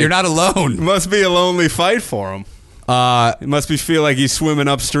lonely. you're not alone. It must be a lonely fight for him. It must feel like he's swimming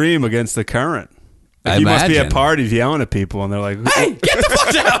upstream against the current. Like he must be at parties yelling at people, and they're like, hey, get the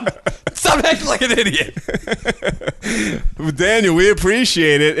fuck down! Stop acting like an idiot. Well, Daniel, we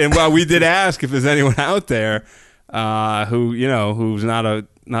appreciate it, and while we did ask if there's anyone out there who's not a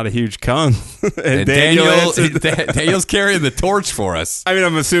huge cunt, and Daniel's carrying the torch for us. I mean,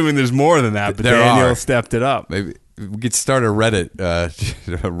 I'm assuming there's more than that, but Daniel stepped it up. Maybe we could start a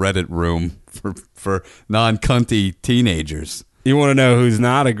Reddit room for non-cunty teenagers. You want to know who's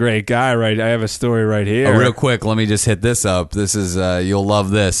not a great guy, right? I have a story right here. Oh, real quick, let me just hit this up. This is you'll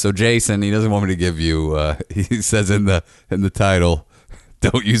love this. So Jason, he doesn't want me to give you. He says in the title,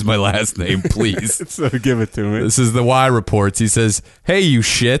 "Don't use my last name, please." So give it to me. This is the Y Reports. He says, "Hey, you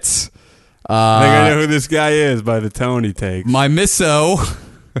shits." I think I know who this guy is by the tone he takes. My misso.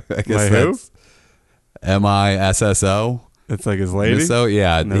 I guess who? MISSO. It's like his lady? So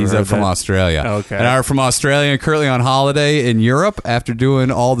yeah, he's from Australia. Okay. And are from Australia and currently on holiday in Europe. After doing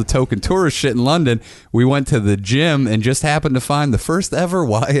all the token tourist shit in London, we went to the gym and just happened to find the first ever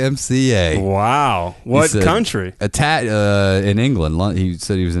YMCA. Wow. What country? In England. He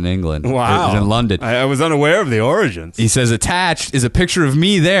said he was in England. Wow. He was in London. I was unaware of the origins. He says attached is a picture of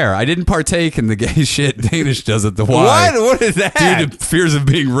me there. I didn't partake in the gay shit Danish does at the Y. What is that? Due to fears of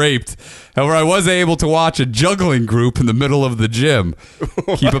being raped. However, I was able to watch a juggling group in the middle of the gym.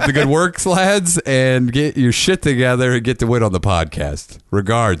 Keep up the good work, lads, and get your shit together and get to win on the podcast.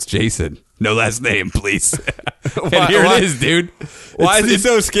 Regards, Jason. No last name, please. And here it is, dude. Why is he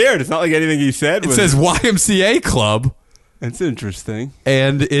so scared? It's not like anything he said. It says YMCA Club. That's interesting.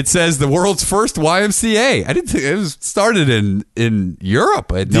 And it says the world's first YMCA. I didn't think it was started in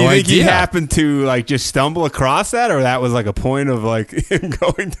Europe. I had no idea. Do you think he happened to like just stumble across that, or that was like a point of like him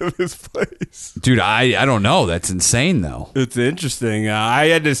going to this place? Dude, I don't know. That's insane, though. It's interesting. I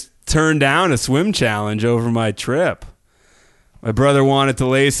had to turn down a swim challenge over my trip. My brother wanted to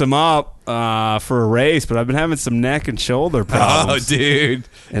lace him up for a race, but I've been having some neck and shoulder problems. Oh, dude.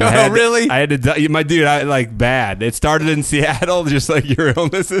 And really? I had to, my dude, bad. It started in Seattle, just like your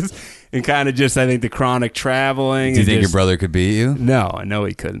illnesses, and kind of just, I think, the chronic traveling. Do you think your brother could beat you? No, I know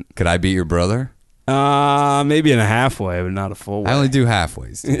he couldn't. Could I beat your brother? Maybe in a halfway, but not a full way. I only do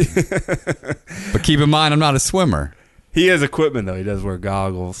halfways. But keep in mind, I'm not a swimmer. He has equipment, though. He does wear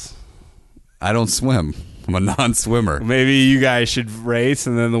goggles. I don't swim. I'm a non-swimmer. Maybe you guys should race,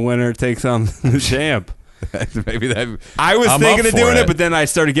 and then the winner takes on the champ. Maybe that. I was thinking of doing it, but then I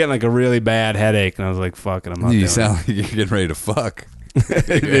started getting like a really bad headache, and I was like, "Fuck it, I'm not doing it." You sound like you're getting ready to fuck.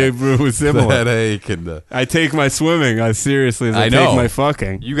 It was similar. The headache and I take my swimming as seriously as I take my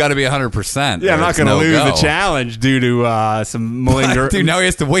fucking. You got to be 100%. Yeah, I'm not going to lose the challenge due to some malingering. Dude, now he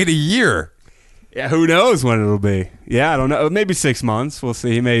has to wait a year. Yeah, who knows when it'll be? Yeah, I don't know. Maybe 6 months. We'll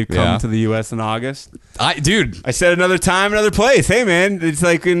see. He may come to the U.S. in August. I said another time, another place. Hey, man, it's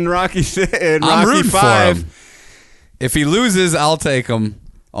like in Rocky I'm rooting 5. For him. If he loses, I'll take him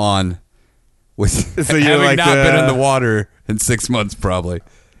on with so you're having like not been in the water in 6 months, probably.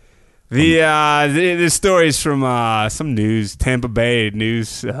 The story is from some Tampa Bay news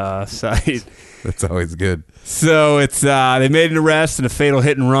site. That's always good. So it's they made an arrest in a fatal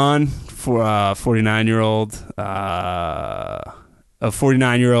hit and run for 49-year-old a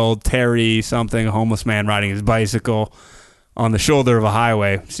 49-year-old Terry something, a homeless man riding his bicycle on the shoulder of a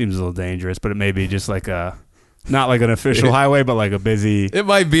highway. Seems a little dangerous, but it may be just like not like an official highway, but like a busy. It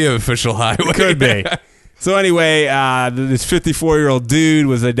might be an official highway. It could be. So anyway, this 54-year-old dude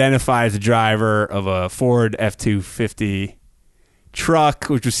was identified as the driver of a Ford F-250 truck,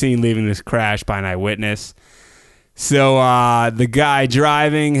 which was seen leaving this crash by an eyewitness. So the guy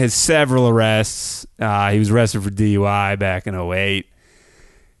driving has several arrests. He was arrested for DUI back in 2008.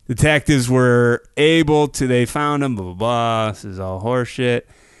 Detectives were able to, they found him, blah, blah, blah. This is all horseshit.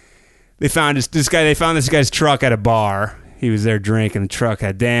 They found this guy's truck at a bar. He was there drinking. The truck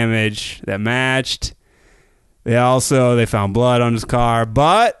had damage that matched. They found blood on his car,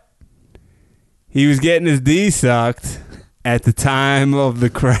 but he was getting his D sucked at the time of the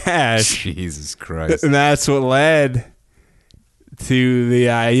crash. Jesus Christ. And that's what led to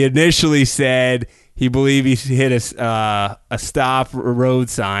he initially said he believed he hit a stop road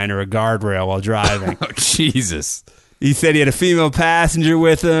sign or a guardrail while driving. Oh, Jesus. He said he had a female passenger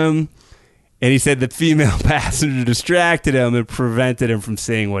with him, and he said the female passenger distracted him and prevented him from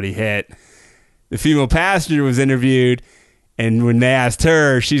seeing what he hit. The female passenger was interviewed, and when they asked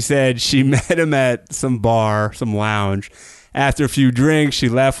her, she said she met him at some bar, some lounge. After a few drinks, she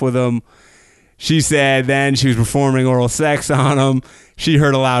left with him. She said then she was performing oral sex on him. She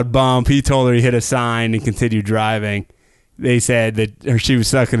heard a loud bump. He told her he hit a sign and continued driving. They said that she was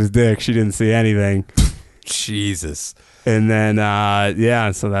sucking his dick. She didn't see anything. Jesus. And then,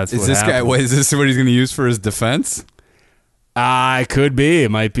 so that's what happened. Is this what he's going to use for his defense? It could be.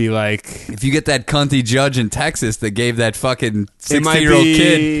 It might be like... If you get that cunty judge in Texas that gave that fucking 16-year-old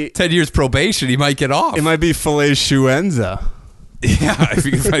kid 10 years probation, he might get off. It might be fellatiuenza. Yeah, if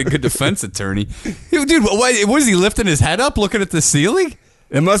you can find a good defense attorney. Dude, what is he lifting his head up looking at the ceiling?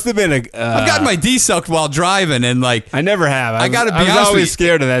 It must have been I've gotten my D sucked while driving, and like... I never have. I gotta be honest, I was always always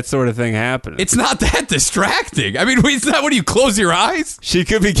scared of that sort of thing happening. It's not that distracting. I mean, it's not when you close your eyes. She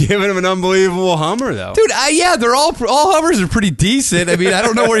could be giving him an unbelievable Hummer, though. Dude, they're all Hummers are pretty decent. I mean, I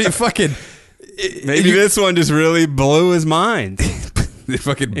don't know where you fucking... Maybe this one just really blew his mind. They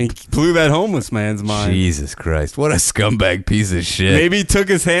fucking blew that homeless man's mind. Jesus Christ. What a scumbag piece of shit. Maybe he took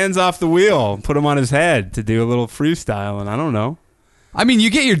his hands off the wheel, put them on his head to do a little freestyling. I don't know. I mean, you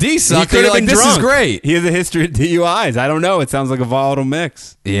get your D sucked, you're like, this is great. He has a history of DUIs. I don't know. It sounds like a volatile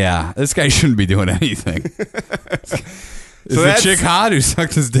mix. Yeah, this guy shouldn't be doing anything. Is the chick hot who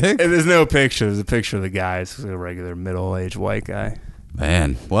sucked his dick? There's no picture. There's a picture of the guy. It's a regular middle-aged white guy.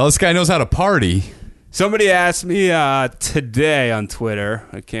 Man, well, this guy knows how to party. Somebody asked me today on Twitter.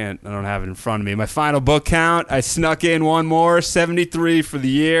 I don't have it in front of me. My final book count. I snuck in one more. 73 for the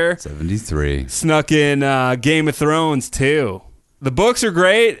year. 73. Snuck in Game of Thrones, too. The books are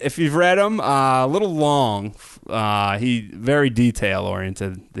great if you've read them. A little long. He very detail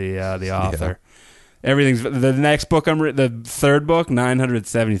oriented. The author. Yeah. Everything's the next book the third book,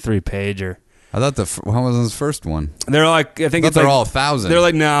 973 pager. I thought how was his first one? They're like they're all 1,000. They're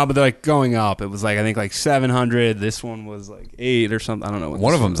like no, but they're like going up. It was like I think like 700. This one was like 8 or something. I don't know.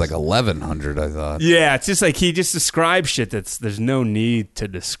 One of them's like 1,100. I thought. Yeah, it's just like he just describes shit there's no need to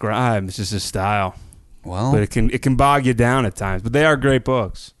describe. It's just his style. Well, but it can bog you down at times. But they are great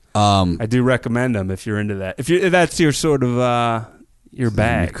books. I do recommend them if you're into that. If that's your sort of your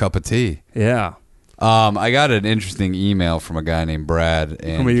bag, your cup of tea. Yeah. I got an interesting email from a guy named Brad.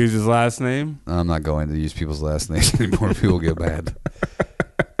 And can we use his last name? I'm not going to use people's last names anymore. People get mad.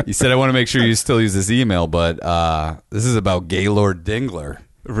 He said, I want to make sure you still use this email, but this is about Gaylord Dingler.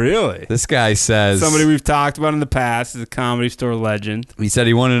 Really? This guy says... Somebody we've talked about in the past is a Comedy Store legend. He said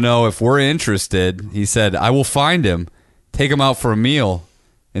he wanted to know if we're interested. He said, I will find him, take him out for a meal,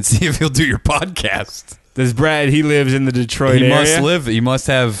 and see if he'll do your podcast. Does Brad, he lives in the Detroit area? He must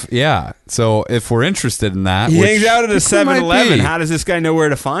have, yeah. So if we're interested in that. He hangs out at a 7-Eleven. How does this guy know where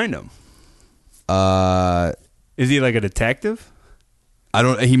to find him? Is he like a detective?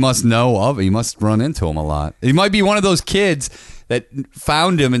 He must know of it. He must run into him a lot. He might be one of those kids that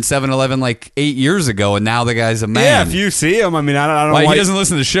found him in 7-Eleven like 8 years ago, and now the guy's a man. Yeah, if you see him, I mean, I don't know why. He doesn't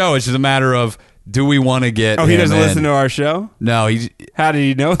listen to the show. It's just a matter of, do we want to get he doesn't listen to our show? No. How did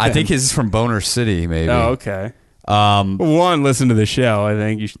he know that? I think he's from Boner City, maybe. Oh, okay. One, listen to the show. I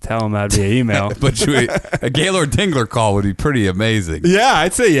think you should tell him that via email. But a Gaylord Dingler call would be pretty amazing. Yeah,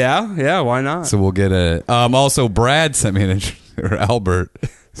 I'd say yeah. Yeah, why not? So we'll get a... also, Brad sent me or Albert.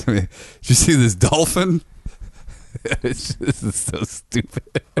 Did you see this dolphin? This is so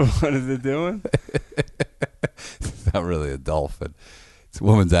stupid. What is it doing? It's not really a dolphin. It's a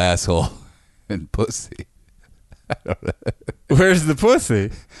woman's asshole and pussy. I don't know. Where's the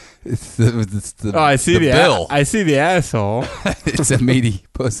pussy? It's the I see the bill. I see the asshole. It's a meaty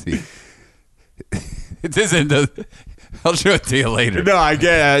pussy. It isn't. I'll show it to you later. No, I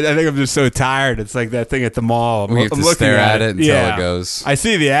get it. I think I'm just so tired. It's like that thing at the mall. We have to stare at it until it goes. I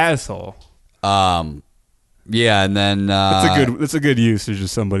see the asshole. Yeah, and then That's a good usage of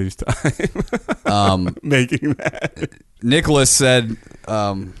somebody's time. Making that. Nicholas said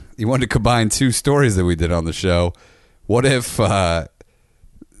he wanted to combine two stories that we did on the show. What if you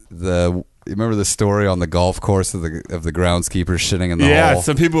remember the story on the golf course of the groundskeeper shitting in the hole? Yeah,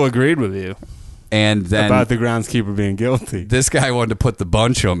 some people agreed with you. And then about the groundskeeper being guilty. This guy wanted to put the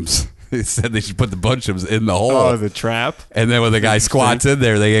Bunchems. He said they should put the Bunchems in the hole. Oh, the trap. And then when the guy squats in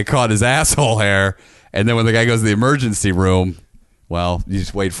there, they get caught in his asshole hair. And then when the guy goes to the emergency room, well, you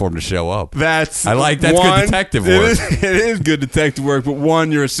just wait for him to show up. That's good detective work. It is good detective work, but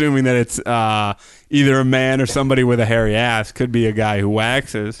one, you're assuming that it's either a man or somebody with a hairy ass. Could be a guy who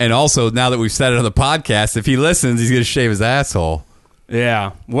waxes. And also, now that we've said it on the podcast, if he listens, he's going to shave his asshole.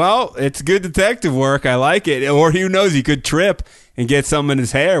 Yeah. Well, it's good detective work. I like it. Or who knows, he could trip and get some in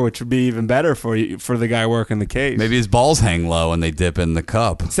his hair, which would be even better for the guy working the case. Maybe his balls hang low and they dip in the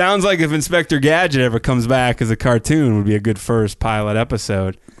cup. Sounds like if Inspector Gadget ever comes back as a cartoon, would be a good first pilot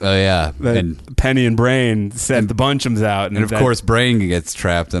episode. Oh, yeah. And Penny and Brain set the Bunchems out. And of course, Brain gets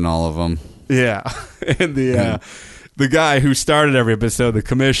trapped in all of them. Yeah. And the guy who started every episode, the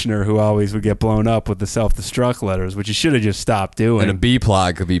commissioner, who always would get blown up with the self-destruct letters, which he should have just stopped doing. And a B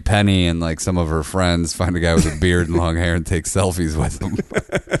plot could be Penny and like some of her friends find a guy with a beard and long hair and take selfies with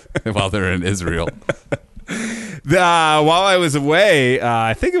him while they're in Israel. While I was away,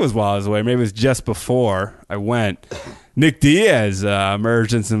 I think it was while I was away, maybe it was just before I went, Nick Diaz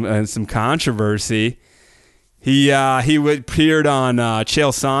emerged in some controversy. He appeared on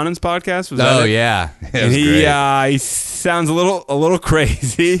Chael Sonnen's podcast. Was that it? Yeah, and he sounds a little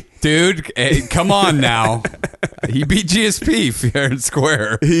crazy, dude. Hey, come on now. He beat GSP fair and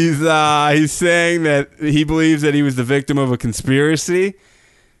square. He's saying that he believes that he was the victim of a conspiracy,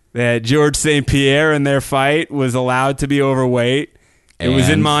 that George St. Pierre in their fight was allowed to be overweight. It was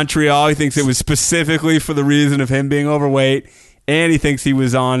in Montreal. He thinks it was specifically for the reason of him being overweight. And he thinks he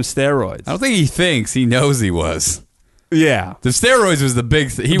was on steroids. I don't think he thinks. He knows he was. Yeah. The steroids was the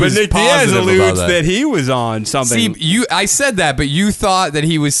big thing. But Nick Diaz alludes that he was on something. See, I said that, but you thought that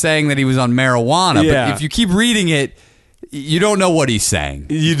he was saying that he was on marijuana. Yeah. But if you keep reading it, you don't know what he's saying.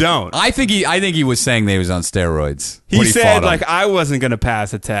 You don't. I think he was saying that he was on steroids. He said, like, I wasn't going to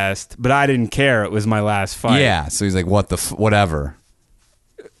pass a test, but I didn't care. It was my last fight. Yeah. So he's like, whatever.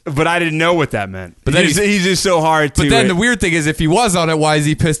 But I didn't know what that meant. But then he's just so hard to. But then the weird thing is, if he was on it, why is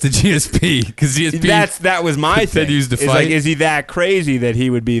he pissed at GSP? Because GSP that was my thing. Used to fight. Like, is he that crazy that he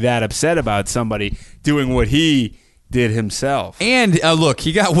would be that upset about somebody doing what he did himself? And look,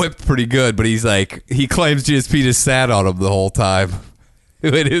 he got whipped pretty good, but he's like, he claims GSP just sat on him the whole time.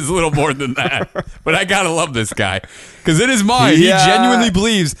 It is a little more than that. But I gotta love this guy. Because in his mind, he genuinely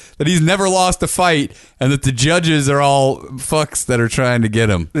believes that he's never lost a fight and that the judges are all fucks that are trying to get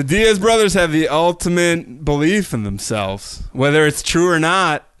him. The Diaz brothers have the ultimate belief in themselves. Whether it's true or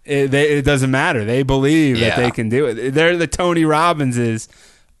not, it doesn't matter. They believe that they can do it. They're the Tony Robbinses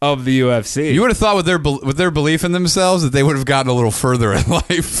of the UFC. You would have thought with their belief in themselves that they would have gotten a little further in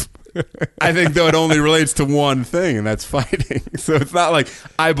life. I think, though, it only relates to one thing, and that's fighting. So it's not like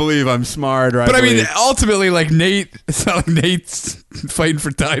I believe I'm smart, or I mean, ultimately, like it's not like Nate's fighting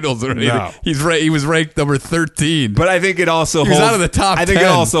for titles or anything. No. He was ranked number 13. But I think it also holds out of the top 10. I think it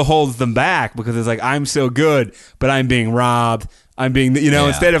also holds them back because it's like, I'm so good, but I'm being robbed. I'm being,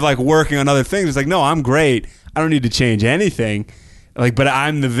 instead of like working on other things, it's like, no, I'm great. I don't need to change anything. Like, but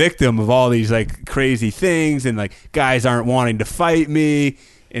I'm the victim of all these like crazy things, and like guys aren't wanting to fight me.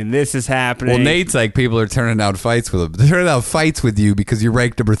 And this is happening. Well, Nate's like, people are turning out fights with him. They're turning out fights with you because you're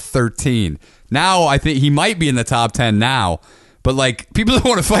ranked number 13. Now, I think he might be in the top 10 now. But, like, people don't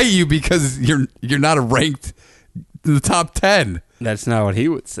want to fight you because you're not ranked in the top 10. That's not what he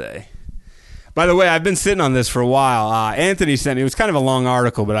would say. By the way, I've been sitting on this for a while. Anthony sent me. It was kind of a long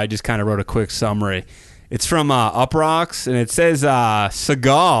article, but I just kind of wrote a quick summary. It's from Uprocks, and it says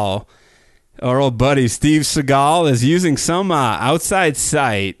Seagal, our old buddy Steve Seagal, is using some outside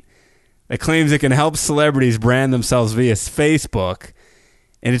site that claims it can help celebrities brand themselves via Facebook.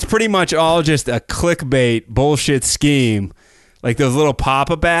 And it's pretty much all just a clickbait bullshit scheme. Like those little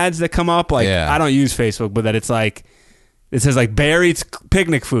pop-up ads that come up. Like, I don't use Facebook, but that it's like, it says like Barry's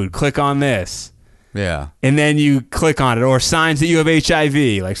picnic food. Click on this. Yeah. And then you click on it. Or signs that you have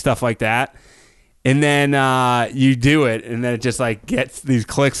HIV, like stuff like that. And then you do it, and then it just like gets these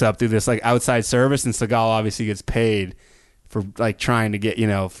clicks up through this like outside service, and Seagal obviously gets paid for like trying to get,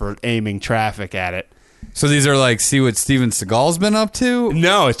 for aiming traffic at it. So these are like, see what Steven Seagal's been up to?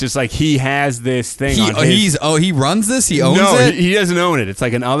 No, it's just like he has this thing. He runs this. He owns it. He doesn't own it. It's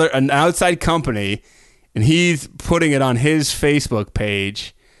like an outside company, and he's putting it on his Facebook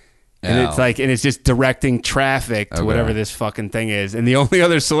page. And it's just directing traffic to whatever this fucking thing is. And the only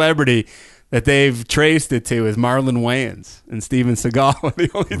other celebrity that they've traced it to is Marlon Wayans and Steven Seagal. The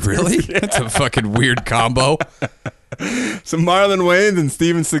only really? That's a fucking weird combo. So Marlon Wayans and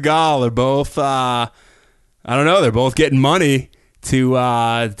Steven Seagal are both, I don't know, they're both getting money to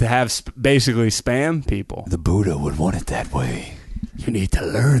have basically spam people. The Buddha would want it that way. You need to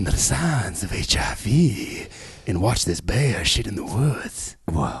learn the signs of HIV and watch this bear shit in the woods.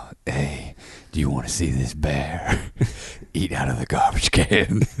 Well, hey, do you want to see this bear eat out of the garbage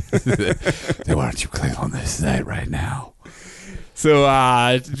can? Then why don't you click on this site right now? So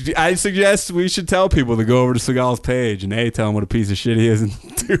I suggest we should tell people to go over to Seagal's page and tell him what a piece of shit he is. And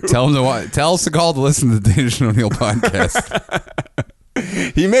tell Seagal to listen to the Danish and O'Neill podcast.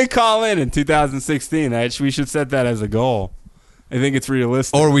 He may call in 2016. We should set that as a goal. I think it's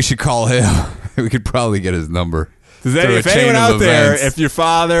realistic. Or we should call him. We could probably get his number. If anyone out there, if your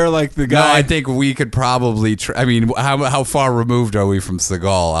father, like the guy... No, I think we could probably... how far removed are we from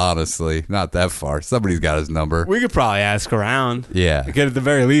Seagal, honestly? Not that far. Somebody's got his number. We could probably ask around. Yeah. We could at the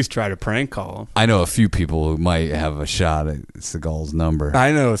very least try to prank call him. I know a few people who might have a shot at Seagal's number.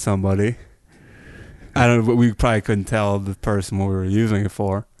 I know somebody. I don't know, but we probably couldn't tell the person what we were using it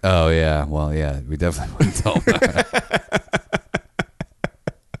for. Oh, yeah. Well, yeah, we definitely wouldn't tell them that.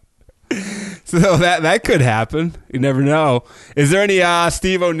 So that could happen. You never know. Is there any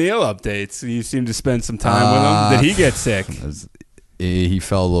Steve O'Neill updates? You seem to spend some time with him. Did he get sick? He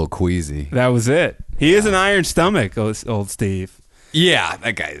felt a little queasy. That was it. He is an iron stomach, old Steve. Yeah,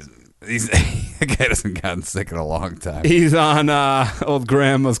 that guy hasn't gotten sick in a long time. He's on old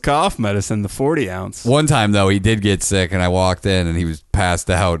grandma's cough medicine, the 40 ounce. One time, though, he did get sick, and I walked in, and he was passed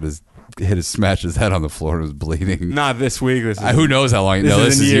out. Smashed his head on the floor and was bleeding. Not this week. Who knows how long? No,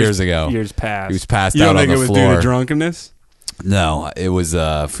 this is years ago. Years past. He was passed out on the floor. You don't think it was due to drunkenness? No, it was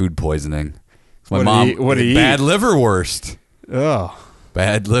food poisoning. What did he bad eat? Liverwurst. Oh,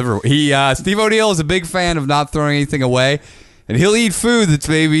 bad liver. Steve O'Neill is a big fan of not throwing anything away, and he'll eat food that's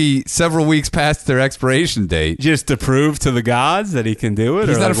maybe several weeks past their expiration date, just to prove to the gods that he can do it.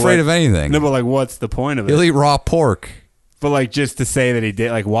 He's not afraid of anything. No, but what's the point of it? He'll eat raw pork. But just to say that he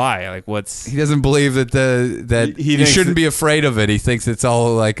did, why? What's... He doesn't believe that he shouldn't be afraid of it. He thinks it's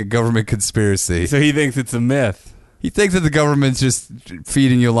all like a government conspiracy. So he thinks it's a myth. He thinks that the government's just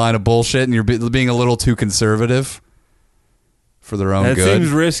feeding you a line of bullshit and you're being a little too conservative for their own good. That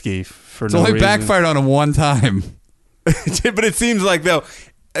seems risky It's only backfired on him one time. But it seems like, though,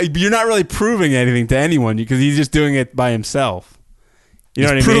 you're not really proving anything to anyone because he's just doing it by himself. You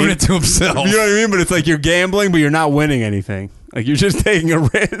know He's what I mean? proving it to himself. You know what I mean? But it's like you're gambling, but you're not winning anything. You're just taking a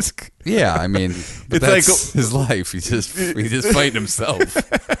risk. Yeah, I mean, that's his life. He's just fighting himself.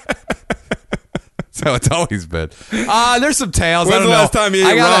 That's how it's always been. There's some tales. When's I don't the know. last time you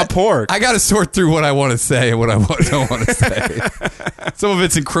ate raw pork? I got to sort through what I want to say and what I don't want to say. Some of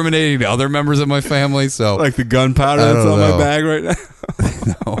it's incriminating to other members of my family. So, like the gunpowder that's on my bag right now.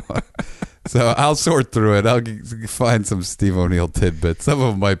 No. So I'll sort through it. I'll find some Steve O'Neill tidbits. Some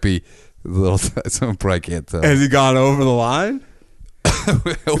of them might be a little. Some of them probably can't tell. Has he gone over the line?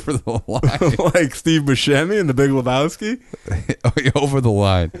 Over the line, like Steve Buscemi in The Big Lebowski. Over the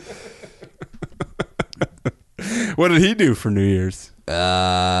line. What did he do for New Year's?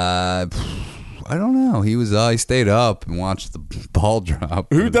 I don't know. He stayed up and watched the ball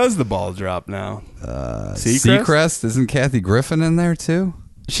drop. Who does the ball drop now? Seacrest? Isn't Kathy Griffin in there too?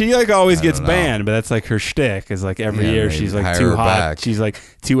 She always gets banned, but that's her shtick. Is every year she's too hot. Back. She's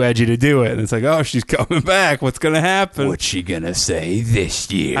too edgy to do it, and it's oh, she's coming back. What's gonna happen? What's she gonna say this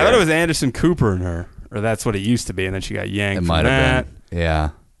year? I thought it was Anderson Cooper in her, or that's what it used to be, and then she got yanked. It might have been. Yeah,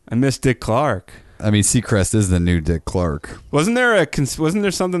 I miss Dick Clark. I mean, Seacrest is the new Dick Clark. Wasn't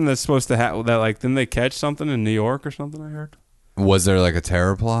there something that's supposed to happen that didn't they catch something in New York or something? I heard. Was there a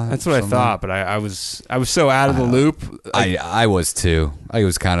terror plot? That's what I thought, but I was so out of the loop. I was too. I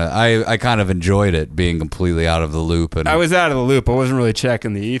kind of enjoyed it being completely out of the loop, and I was out of the loop. I wasn't really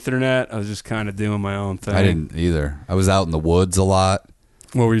checking the Ethernet. I was just kind of doing my own thing. I didn't either. I was out in the woods a lot.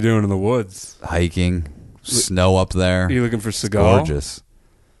 What were you doing in the woods? Hiking, snow up there. Are you looking for Seagal? Gorgeous.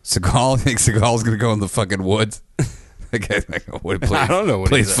 Seagal? I think Seagal's gonna go in the fucking woods. What I don't know what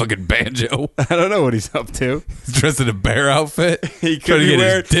plays he's fucking banjo. I don't know what he's up to. He's dressed in a bear outfit. He could trying to be get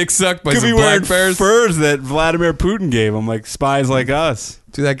wearing- his dick sucked by Could some be wearing black bears. furs that Vladimir Putin gave him, like spies like us.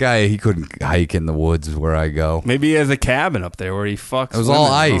 Dude, that guy, he couldn't hike in the woods where I go. Maybe he has a cabin up there where he fucks. It was women.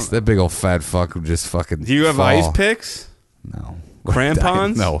 all I don't ice. know. That big old fat fuck would just fucking. Do you have fall. ice picks? No.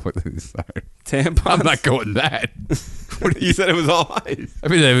 Crampons? No. Sorry. Tampons? I'm not going that. You said it was all ice. I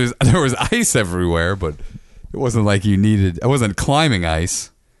mean, there was ice everywhere, but it wasn't like you needed. I wasn't climbing ice.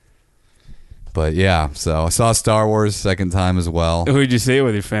 But yeah, so I saw Star Wars second time as well. Who'd you see it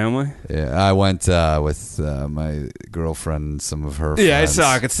with your family? Yeah, I went with my girlfriend and some of her friends. Yeah, I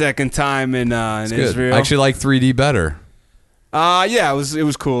saw it a second time in It's good. Israel. I actually like 3D better. Yeah, it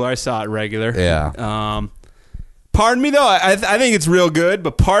was cool. I saw it regular. Yeah. Part of me though, I think it's real good,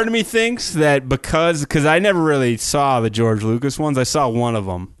 but part of me thinks that because I never really saw the George Lucas ones. I saw one of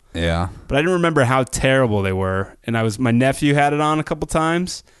them, Yeah. but I didn't remember how terrible they were. And my nephew had it on a couple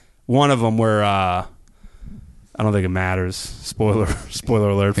times. One of them where I don't think it matters. Spoiler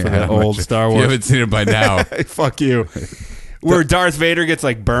alert for the old Star Wars. You haven't seen it by now. Fuck you. Where Darth Vader gets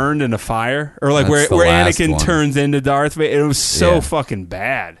like burned in a fire, or like That's where the last Anakin one. turns into Darth Vader. It was so Yeah. fucking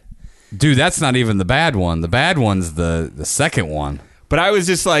bad. Dude, that's not even the bad one. The bad one's the second one. But I was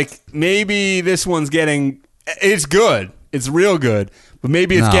just like, maybe this one's getting. It's good. It's real good. But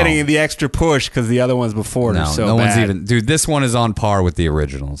maybe it's No. getting the extra push because the other ones before No, are so no bad. one's even. Dude, this one is on par with the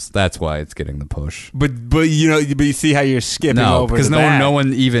originals. That's why it's getting the push. But you see how you're skipping No, over because the no bad.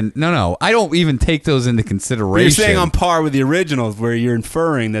 one even. No. I don't even take those into consideration. But you're saying on par with the originals, where you're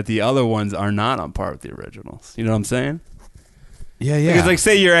inferring that the other ones are not on par with the originals. You know what I'm saying? Yeah. Because like,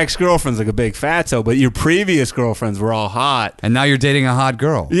 say your ex-girlfriend's like a big fatso, but your previous girlfriends were all hot. And now you're dating a hot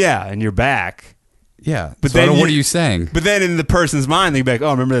girl. Yeah, and you're back. Yeah. But So then what are you saying? But then in the person's mind, they'd be like,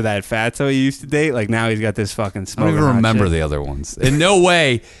 "Oh, remember that fatso you used to date? Like now he's got this fucking I smoking." don't even hot remember chick." the other ones. In no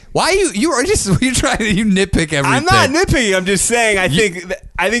way. Why you're trying to nitpick everything? I'm not nitpicking. I'm just saying. I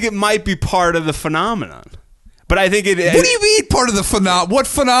think it might be part of the phenomenon. But I think it. What do you mean part of the phenomenon? What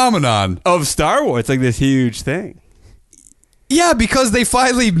phenomenon? Of Star Wars? It's like this huge thing. Yeah, because they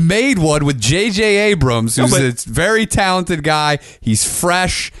finally made one with J.J. Abrams, who's a very talented guy. He's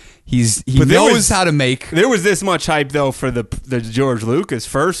fresh. He But there knows was- how to make. There was this much hype though for the George Lucas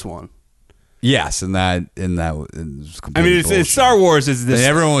first one. Yes, and that it was I completely mean, it's bullshit. Star Wars is And this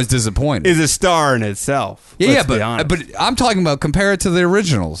everyone was disappointed. is a star in itself. Yeah, Let's be but honest. I'm talking about compare it to the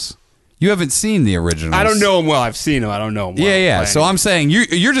originals. You haven't seen the originals. I don't know him well. I've seen him. I don't know him well. Yeah. So I'm saying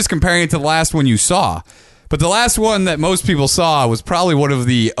you're just comparing it to the last one you saw. But the last one that most people saw was probably one of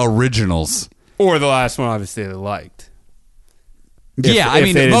the originals. or the last one, obviously, they liked. Yeah, I if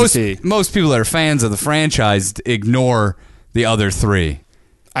mean, they didn't see. most people that are fans of the franchise ignore the other three.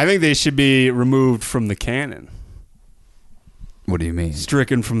 I think they should be removed from the canon, What do you mean?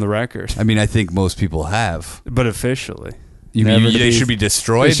 stricken from the record, I mean, I think most people have. but officially. You Never mean to they be- should be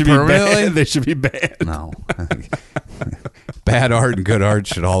destroyed They should be permanently? banned. They should be banned. No. Bad art and good art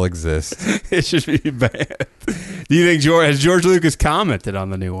should all exist. It should be banned. Do you think has George Lucas commented on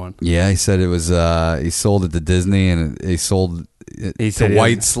the new one? Yeah, he said it was. He sold it to Disney, and he sold it He said to he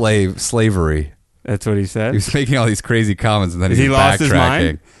white slavery. That's what he He said. was making all these crazy comments, and then Has he's he lost his backtracking.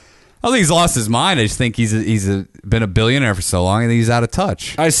 mind? I don't think he's lost his mind. I just think he's been a billionaire for so long, and he's out of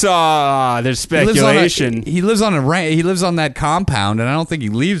touch. I saw there's speculation. He lives on that compound, and I don't think he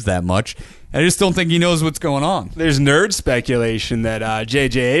leaves that much. I just don't think he knows what's going on. There's nerd speculation that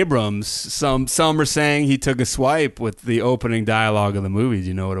J.J. Abrams, some are saying he took a swipe with the opening dialogue of the movie. Do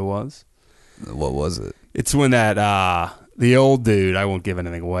you know what it was? What was it? It's when that the old dude, I won't give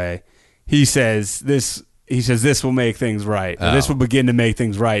anything away. He says this will make things right. Or this will begin to make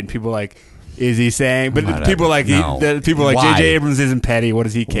things right. And people are like, is he saying? But people like people like Why? J.J. Abrams isn't petty. What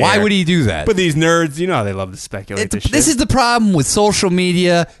does he care? Why would he do that? But these nerds, you know how they love to speculate this shit. This is the problem with social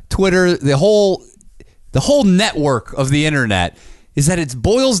media, Twitter, the whole network of the internet is that it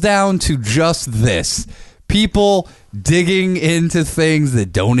boils down to just this: people digging into things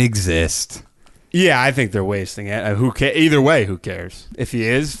that don't exist. Yeah, I think they're wasting it. Either way, who cares? If he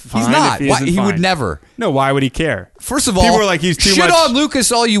is, fine. He's not. If he, Why, isn't, he fine. would never. No, why would he care? First of all, People are like, he's too shit much- on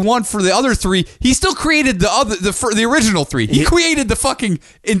Lucas all you want for the other three. He still created the original three. He created the fucking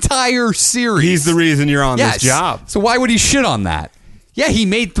entire series. He's the reason you're on Yes. this job. So why would he shit on that? Yeah, he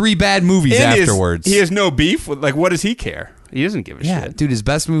made 3 bad movies And afterwards. he has no beef with, like, what does he care? He doesn't give a Yeah, shit. dude, his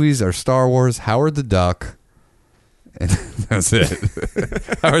best movies are Star Wars, Howard the Duck, And that's it.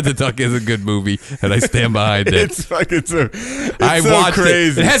 Howard the Duck is a good movie, and I stand behind it. It's fucking so. I so watched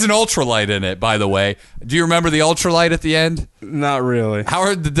crazy. it. It has an ultralight in it, by the way. Do you remember the ultralight at the end? Not really.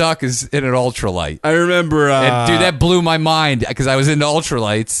 Howard the Duck is in an ultralight. I remember. And dude, that blew my mind because I was into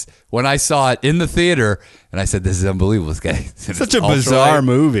ultralights when I saw it in the theater, and I said, "This is unbelievable." This guy, such a bizarre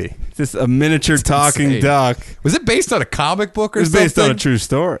movie. Just a miniature talking insane. duck. Was it based on a comic book or It was something? based on a true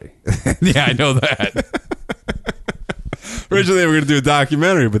story. Yeah, I know that. Originally, they were going to do a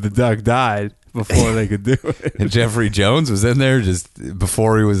documentary, but the duck died before they could do it. And Jeffrey Jones was in there just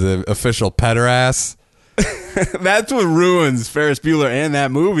before he was an official pederass. That's what ruins Ferris Bueller and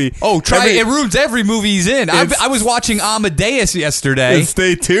that movie. Oh, it ruins every movie he's in. I was watching Amadeus yesterday. And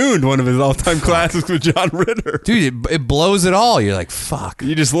Stay Tuned, one of his all-time classics with John Ritter. Dude, it blows it all. You're like, fuck.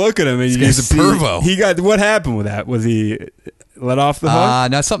 You just look at him and you guy's just a see pervo. What happened with that? Was he let off the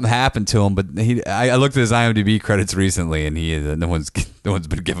hook? No, something happened to him, but I looked at his IMDb credits recently, and no one's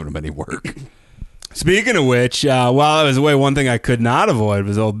been giving him any work. Speaking of which, while I was away, one thing I could not avoid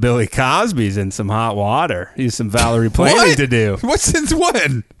was old Billy Cosby's in some hot water. He's some Valerie planning to do. What since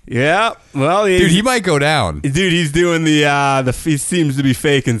when? Yeah, well, dude, he might go down. Dude, he's doing he seems to be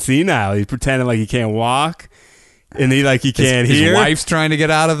faking senile. He's pretending like he can't walk. And he can't hear. His wife's trying to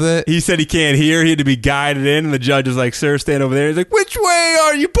get out of it. He said he can't hear. He had to be guided in, and the judge was like, "Sir, stand over there." He's like, "Which way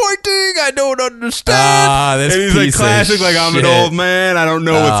are you pointing? I don't understand." This and he's like, classic, like, "I'm an old man. I don't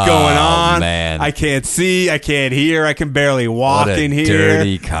know what's going on. Man. I can't see. I can't hear. I can barely walk in here.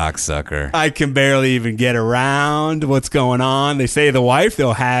 Dirty cocksucker. I can barely even get around. What's going on?" They say the wife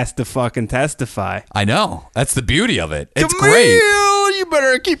though has to fucking testify. I know. That's the beauty of it. It's Camille, great. you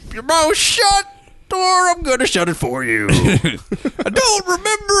better keep your mouth shut, or I'm going to shut it for you. I don't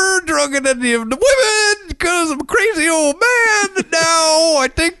remember drugging any of the women because I'm a crazy old man. And now I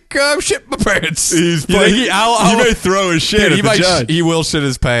think I've shit my pants. He may throw his shit at the judge. He will shit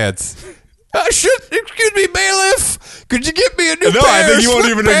his pants. Excuse me, bailiff. Could you get me a new pair? No, I think he won't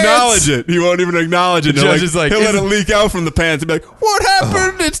even acknowledge it. He won't even acknowledge it. The judge is like, he'll let it leak out from the pants and be like, "What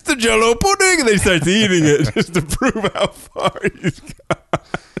happened? It's the Jell-O pudding." And then he starts eating it just to prove how far he's gone.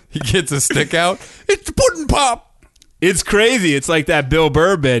 He gets a stick out. It's the pudding pop. It's crazy. It's like that Bill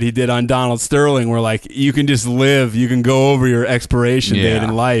Burr bit he did on Donald Sterling where, like, you can just live. You can go over your expiration date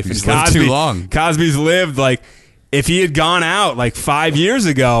in life. He's lived too long. Cosby's lived, like, if he had gone out, like, 5 years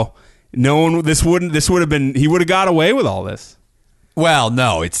ago, this would have been, he would have got away with all this. Well,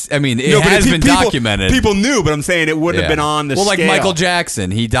 no, it has been documented. People knew, but I'm saying it wouldn't have been on the scale. Well, like Michael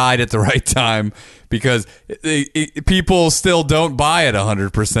Jackson, he died at the right time because people still don't buy it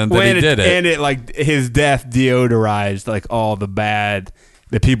 100% that he did it. And it, like, his death deodorized, like, all the bad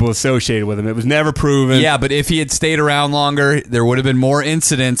that people associated with him. It was never proven. Yeah, but if he had stayed around longer, there would have been more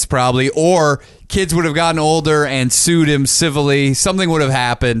incidents probably, or kids would have gotten older and sued him civilly. Something would have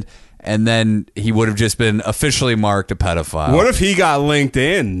happened. And then he would have just been officially marked a pedophile. What if he got linked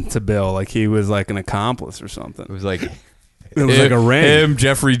in to Bill, like he was like an accomplice or something? It was like like a ring. Him,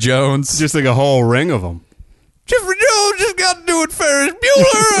 Jeffrey Jones, just like a whole ring of them. Jeffrey Jones just got to do with Ferris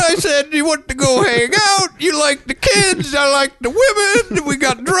Bueller. I said, "You want to go hang out? You like the kids. I like the women. We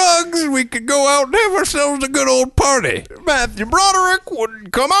got drugs. We could go out and have ourselves a good old party." Matthew Broderick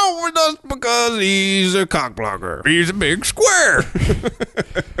wouldn't come out with us because he's a cockblocker. He's a big square.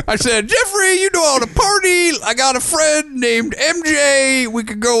 I said, "Jeffrey, you know how to party. I got a friend named MJ. We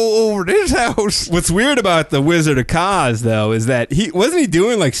could go over to his house." What's weird about the Wizard of Oz, though, is that he wasn't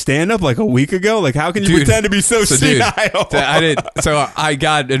doing like stand up like a week ago. Like, how can you pretend to be so senile? I didn't. So I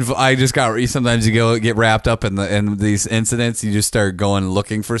just got. Sometimes you get wrapped up in these incidents. You just start going and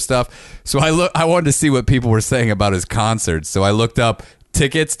looking for stuff. So I wanted to see what people were saying about his concerts. So I looked up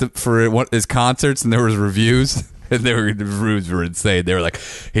tickets for his concerts, and there was reviews. And the reviews were insane. They were like,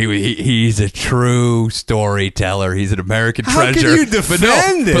 he's a true storyteller. He's an American treasure. How can you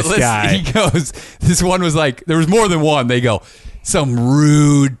defend this guy? He goes, this one was like, there was more than one. They go, some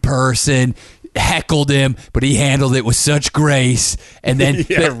rude person heckled him, but he handled it with such grace. And then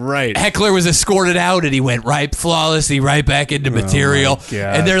heckler was escorted out, and he went flawlessly right back into material.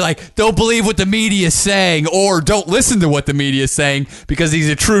 And they're like, don't believe what the media is saying, or don't listen to what the media is saying, because he's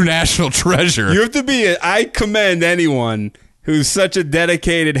a true national treasure. You have to be I commend anyone who's such a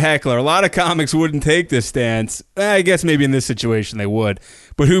dedicated heckler. A lot of comics wouldn't take this stance. I guess maybe in this situation they would.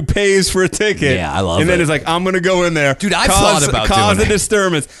 But who pays for a ticket? Yeah, I love it. And then it's like, I'm going to go in there. Dude, I've thought about cause doing a it.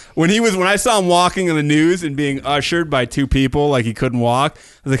 disturbance. When I saw him walking in the news and being ushered by two people like he couldn't walk,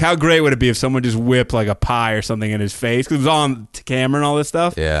 I was like, how great would it be if someone just whipped like a pie or something in his face? Because it was on camera and all this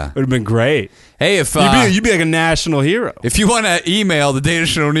stuff. Yeah. It would have been great. Hey, if You'd be like a national hero. if you want to email the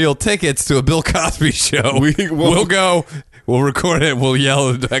Danish and O'Neill tickets to a Bill Cosby show, we'll go. We'll record it. We'll yell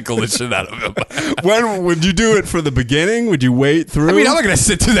and heckle the shit out of him. When would you do it for the beginning? Would you wait through? I mean, I'm not going to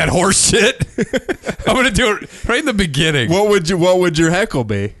sit through that horse shit. I'm going to do it right in the beginning. What would your heckle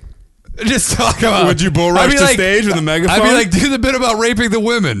be? Just talk about. Would you bull rush the stage with a megaphone? I'd be like, do the bit about raping the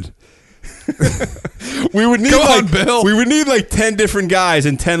women. We would need Come on, Bill. We would need like 10 different guys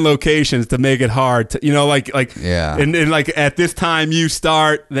in 10 locations to make it hard to, Yeah. And like at this time you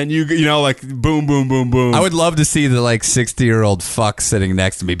start, then like boom, boom, boom, boom. I would love to see the 60-year-old fuck sitting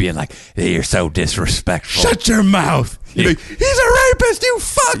next to me being like, hey, you're so disrespectful. Shut your mouth. You'd be like, he's a rapist, you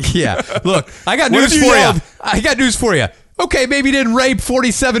fuck. Yeah. Look, I got What news if you for you. yelled- I got news for you. Okay, maybe he didn't rape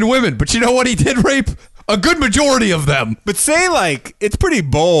 47 women, but you know what? He did rape a good majority of them. But say it's pretty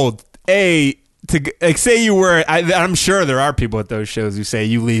bold, to like say you were. I'm sure there are people at those shows who say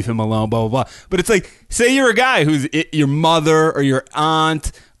you leave him alone, blah blah blah. But it's like, say you're a guy who's your mother or your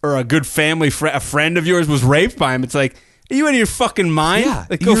aunt or a good family a friend of yours was raped by him. It's like, are you out of your fucking mind? Yeah,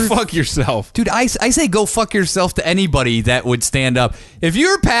 like go fuck yourself, dude. I say go fuck yourself to anybody that would stand up. If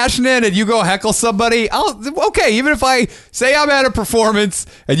you're passionate and you go heckle somebody, okay. Even if I say I'm at a performance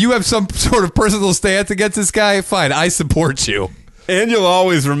and you have some sort of personal stance against this guy, fine. I support you. And you'll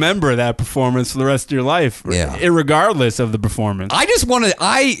always remember that performance for the rest of your life, regardless of the performance. I just want to.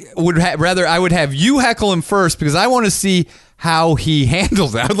 I would have you heckle him first because I want to see how he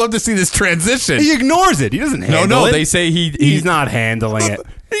handles it. I'd love to see this transition. He ignores it. He doesn't handle it. They say he's not handling it.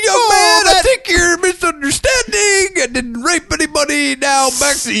 Young man, I think you're misunderstanding. I didn't rape anybody. Now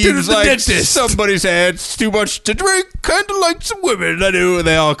back to the dentist. Somebody's had too much to drink, kind of like some women. I do.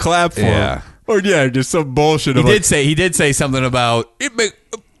 They all clap for him. Or just some bullshit. He did say something about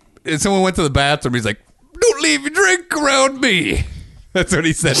it. Someone went to the bathroom. He's like, "Don't leave your drink around me." That's what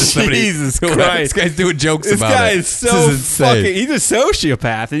he said to somebody. Jesus Christ! This guy's doing jokes about it. This guy is so fucking. He's a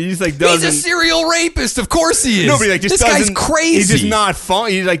sociopath, and he's like doesn't. He's a serial rapist. Of course he is. Nobody just this guy's crazy. He's just not fun.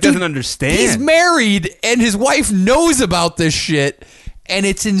 He doesn't understand. He's married, and his wife knows about this shit, and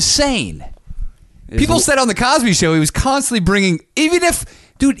it's insane. People said on the Cosby Show he was constantly bringing, even if.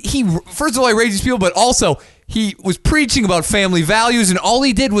 Dude, first of all, he raises people, but also he was preaching about family values, and all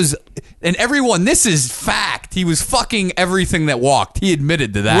he did was, and everyone, this is fact, he was fucking everything that walked. He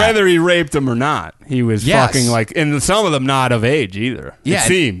admitted to that. Whether he raped them or not, he was fucking and some of them not of age either. Yeah, it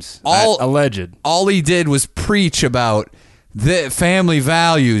seems. Alleged. All he did was preach about the family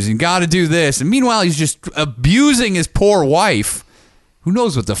values and got to do this, and meanwhile, he's just abusing his poor wife. Who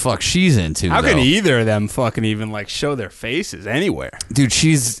knows what the fuck she's into? How can either of them fucking even show their faces anywhere? Dude,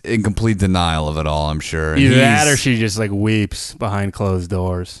 she's in complete denial of it all, I'm sure. Either that or she just weeps behind closed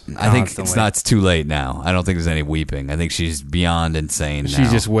doors. I think it's too late now. I don't think there's any weeping. I think she's beyond insane now. She's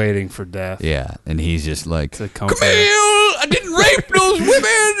just waiting for death. Yeah, and he's just like, Camille, I didn't rape those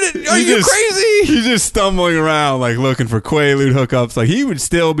women. Are you crazy? He's just stumbling around looking for Quaalude hookups. He would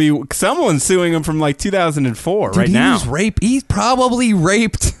still be. Someone's suing him from 2004 right now. He's probably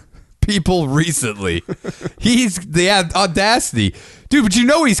raped people recently. He's the audacity, dude. But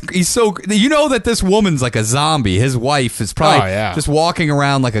he's so. You know that this woman's like a zombie. His wife is probably just walking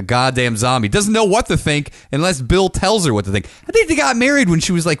around like a goddamn zombie. Doesn't know what to think unless Bill tells her what to think. I think they got married when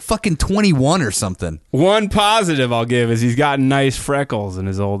she was fucking 21 or something. One positive I'll give is he's got nice freckles in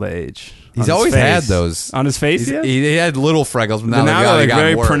his old age. He's always had those on his face. He had little freckles, but now they're they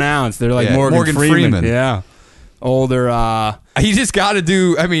very worse. pronounced. They're like Morgan Freeman. Yeah. Older. He just got to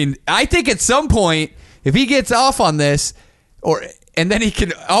do. I mean, I think at some point, if he gets off on this, and then he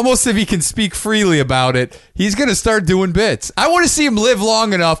can almost, if he can speak freely about it, he's going to start doing bits. I want to see him live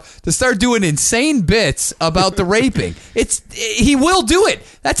long enough to start doing insane bits about the raping. He will do it.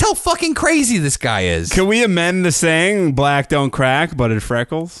 That's how fucking crazy this guy is. Can we amend the saying "black don't crack, but it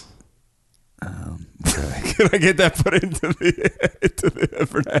freckles"? Okay. Can I get that put into the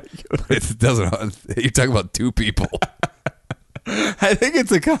vernacular? It doesn't. You're talking about two people. I think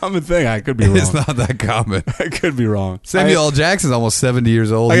it's a common thing. I could be wrong. It's not that common. I could be wrong. Samuel L. Jackson's almost 70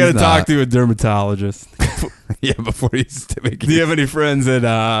 years old. I got to talk to a dermatologist. Yeah, before he's making. Do you have any friends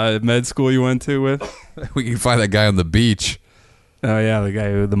at med school you went to with? We can find that guy on the beach. Oh yeah, the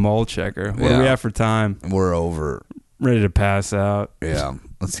guy the mole checker. What do we have for time? We're over. Ready to pass out. Yeah,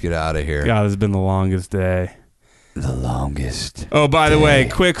 let's get out of here. God, it's been the longest day. The longest. Oh, by the day. way,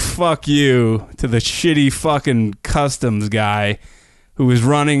 quick fuck you to the shitty fucking customs guy who was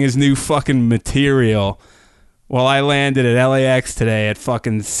running his new fucking material while I landed at LAX today at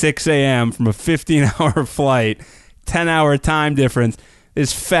fucking 6 a.m. from a 15-hour flight, 10-hour time difference.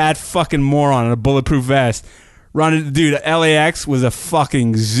 This fat fucking moron in a bulletproof vest running. Dude, LAX was a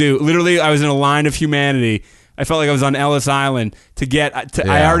fucking zoo. Literally, I was in a line of humanity. I felt like I was on Ellis Island to get to.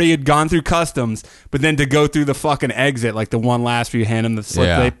 I already had gone through customs, but then to go through the fucking exit, like the one last where you hand them the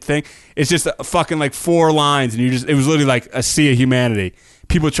slip thing. It's just a fucking like 4 lines, and it was literally like a sea of humanity.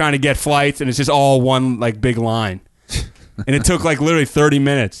 People trying to get flights, and it's just all one like big line. And it took like literally 30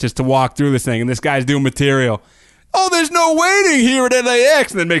 minutes just to walk through this thing, and this guy's doing material. Oh, there's no waiting here at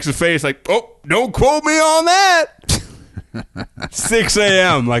LAX, and then makes a face like, oh, don't quote me on that. 6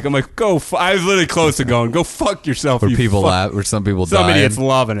 a.m. Like I'm like, I was literally close to going, go fuck yourself. Were people laugh? Were some people Some dying? idiots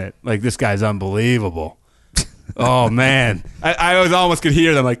loving it. Like, this guy's unbelievable. Oh man, I was almost could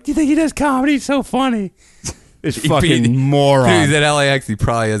hear them like, do you think he does comedy? He's so funny. This fucking moron. Dude, he's at LAX. He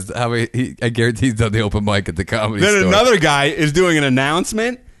probably has. I guarantee he's done the open mic at the comedy store. Then another guy is doing an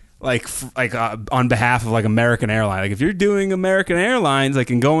announcement. Like on behalf of like American Airlines. Like if you're doing American Airlines, like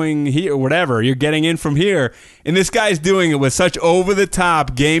and going here or whatever, you're getting in from here. And this guy's doing it with such over the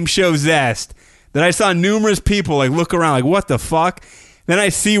top game show zest that I saw numerous people like look around like, what the fuck? Then I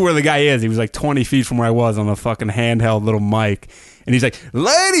see where the guy is. He was like 20 feet from where I was on a fucking handheld little mic. And he's like,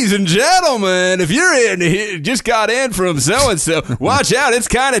 ladies and gentlemen, if you're in here, just got in from so-and-so, watch out. It's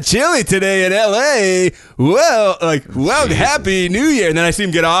kind of chilly today in L.A. Well, Happy New Year. And then I see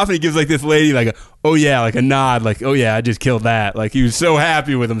him get off, and he gives like this lady like, like a nod, like, oh yeah, I just killed that. Like he was so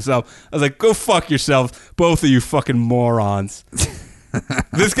happy with himself. I was like, go fuck yourself, both of you fucking morons.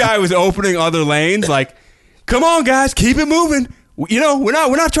 This guy was opening other lanes like, come on, guys, keep it moving. You know, we're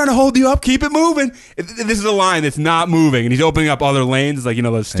not trying to hold you up. Keep it moving. This is a line that's not moving, and he's opening up other lanes, like, you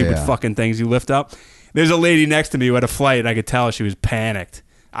know, those stupid fucking things you lift up. There's a lady next to me who had a flight, and I could tell she was panicked.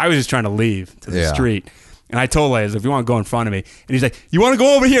 I was just trying to leave to the street, and I told her, if you want to go in front of me, and he's like, you want to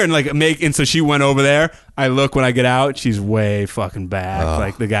go over here and like and so she went over there. I look when I get out, she's way fucking back.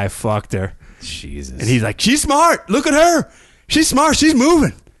 Like the guy fucked her. Jesus. And he's like, she's smart. Look at her. She's smart. She's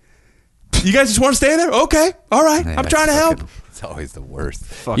moving. You guys just want to stay there? Okay. All right. I'm trying to help. It's always the worst.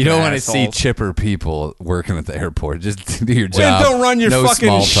 Fucking you don't want to assholes. see chipper people working at the airport. Just do your job. Well, don't run your no fucking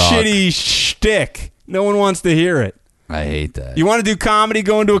small talk. shitty shtick. No one wants to hear it. I hate that. You want to do comedy?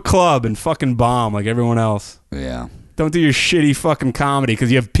 Go into a club and fucking bomb like everyone else. Yeah. Don't do your shitty fucking comedy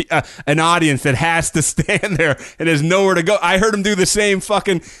because you have an audience that has to stand there and there's nowhere to go. I heard him do the same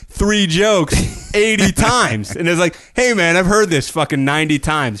fucking 3 jokes 80 times. And it's like, hey, man, I've heard this fucking 90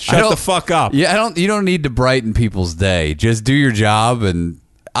 times. Shut the fuck up. Yeah, you don't need to brighten people's day. Just do your job. And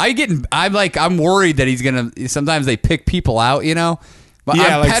I'm worried that he's going to, sometimes they pick people out, you know? But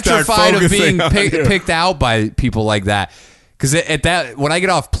yeah, I'm like petrified of being picked out by people like that. Because when I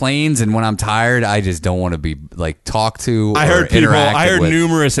get off planes and when I'm tired, I just don't want to be like talked to. I heard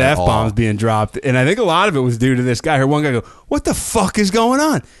numerous F-bombs being dropped, and I think a lot of it was due to this guy. I heard one guy go, "What the fuck is going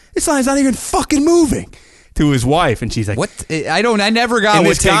on? This line's not even fucking moving." To his wife, and she's like, "What? I never got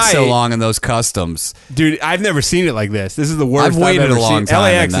what takes so long in those customs, dude. I've never seen it like this. This is the worst. I've waited ever a long seen. time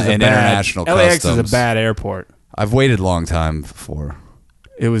LAX in international LAX customs. is a bad airport. I've waited a long time for.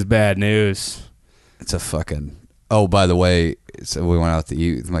 It was bad news. It's a fucking. Oh, by the way, so we went out to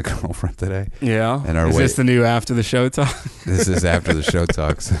eat with my girlfriend today. Yeah. And is this the new after the show talk? This is after the show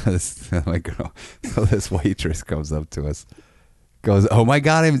talk. So this waitress comes up to us, goes, "Oh my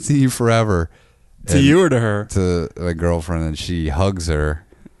God, I haven't seen you forever." To you or to her? To my girlfriend, and she hugs her.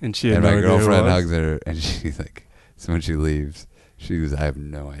 And my girlfriend hugs her, and she's like, so when she leaves, she goes, "I have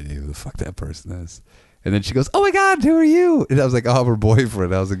no idea who the fuck that person is." And then she goes, "Oh my God, who are you?" And I was like, "Oh, I'm her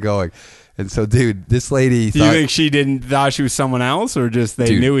boyfriend. How's it going?" And so, dude, this lady Do you think she thought she was someone else, or just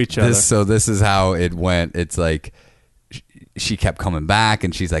they knew each other? This is how it went. It's like she kept coming back,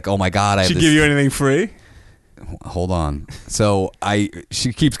 and she's like, "Oh my God, She give you anything free?" Hold on. So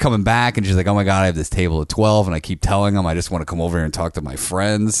she keeps coming back, and she's like, "Oh my God, I have this table at 12," and I keep telling them I just want to come over here and talk to my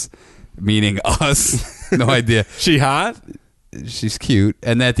friends, meaning us. No idea. She hot? She's cute.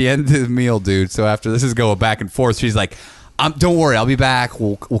 And at the end of the meal, dude, so after this is going back and forth, she's like, "Don't worry, I'll be back.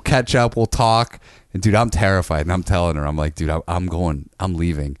 We'll catch up. We'll talk." And dude, I'm terrified, and I'm telling her, I'm like, "Dude, I'm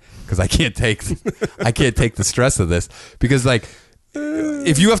leaving because I can't take the stress of this." Because like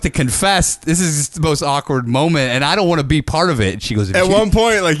if you have to confess, this is just the most awkward moment, and I don't want to be part of it. And she goes, At one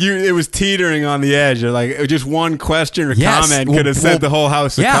point, like it was teetering on the edge. Or like just one question or comment could have sent the whole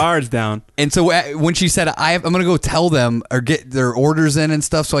house of cards down. And so when she said, I'm going to go tell them or get their orders in and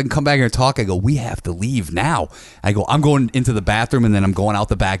stuff so I can come back here and talk, I go, we have to leave now. I go, I'm going into the bathroom and then I'm going out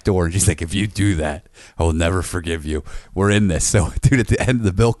the back door. And she's like, if you do that, I will never forgive you. We're in this. So, dude, at the end of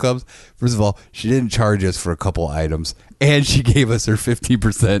the bill comes, first of all, she didn't charge us for a couple items. And she gave us her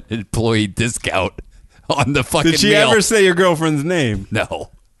 15% employee discount on the fucking meal. Did she ever say your girlfriend's name? No.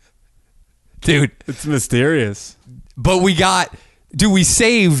 Dude. It's mysterious. But we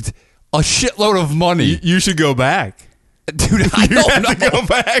saved a shitload of money. You should go back. Dude, I don't know. To go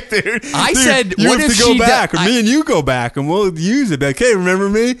back, dude. I said, you what have if to go she back, or me and you go back, and we'll use it. Be like, hey, remember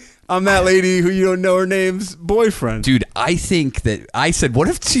me? I'm that lady who you don't know her name's boyfriend. Dude, I think that I said, what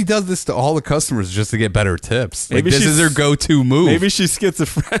if she does this to all the customers just to get better tips? Like, this is her go-to move. Maybe she's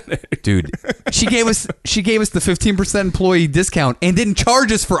schizophrenic. Dude, she gave us the 15% employee discount and didn't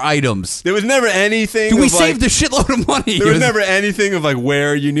charge us for items. There was never anything. Dude, we saved a shitload of money. There was never anything of like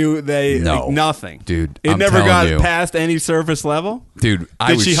where you knew they. No, like, nothing, dude. It never got past any surface level. Dude,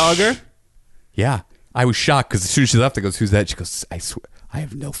 did she hug her? Yeah, I was shocked because as soon as she left, I goes, "Who's that?" She goes, "I swear, I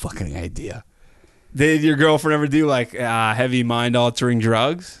have no fucking idea." Did your girlfriend ever do like heavy mind altering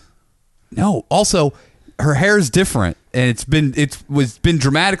drugs? No. Also, her hair is different, and it's been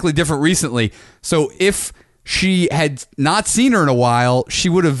dramatically different recently. So if she had not seen her in a while, she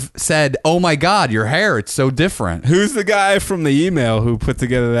would have said, "Oh my God, your hair, it's so different." Who's the guy from the email who put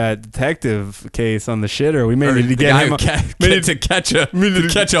together that detective case on the shitter? We may need to get him to catch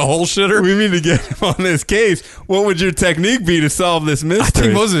a whole shitter. We need to get him on this case. What would your technique be to solve this mystery? I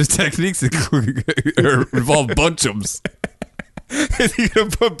think most of his techniques involve bunchems. Is he going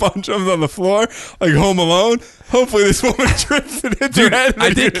to put Bunchems on the floor like Home Alone? Hopefully this woman trips and hits her head.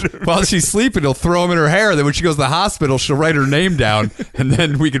 I think while she's sleeping, he'll throw them in her hair. Then when she goes to the hospital, she'll write her name down, and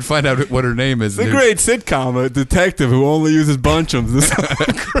then we can find out what her name is. It's a great sitcom, a detective who only uses Bunchems.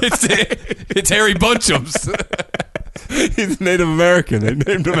 It's Harry Bunchems. He's Native American. They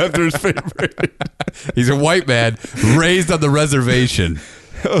named him after his favorite. He's a white man raised on the reservation.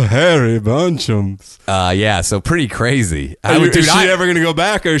 Oh, Harry Bunchems. Yeah, so pretty crazy. Is she ever going to go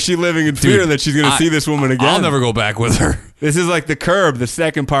back, or is she living in fear that she's going to see this woman again? I'll never go back with her. This is like The Curb. The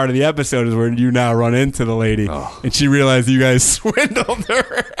second part of the episode is where you now run into the lady, and she realized you guys swindled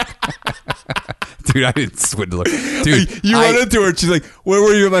her. Dude, I didn't swindle her. Dude, you run into her, and she's like, "Where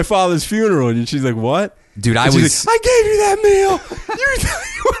were you at my father's funeral?" And she's like, "What?" Dude, I gave you that meal. You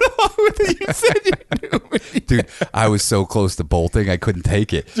went along with it. You said you knew me. Dude, I was so close to bolting, I couldn't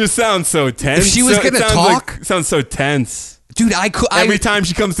take it. Just sounds so tense. If she was going to talk, sounds so tense. Dude, every time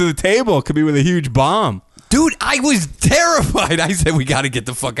she comes to the table, it could be with a huge bomb. Dude, I was terrified. I said, we got to get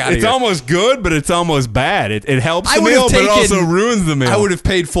the fuck out of here. It's almost good, but it's almost bad. It helps the meal, but it also ruins the meal. I would have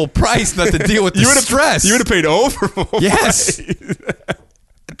paid full price not to deal with the stress. You would have paid over full price.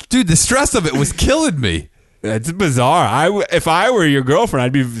 Dude, the stress of it was killing me. It's bizarre. If I were your girlfriend,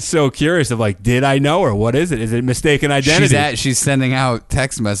 I'd be so curious of like, did I know her? What is it? Is it mistaken identity? She's sending out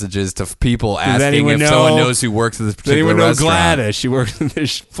text messages to people asking if someone knows who works at this particular restaurant. Does anyone know Gladys? She works in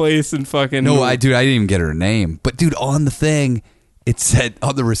this place in fucking... No, I didn't even get her name. But dude, on the thing, it said,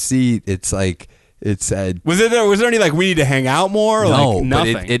 on the receipt, it's like... It said... Was there any like, we need to hang out more? Or no, like,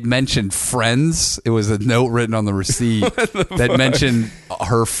 nothing? But it mentioned friends. It was a note written on the receipt that mentioned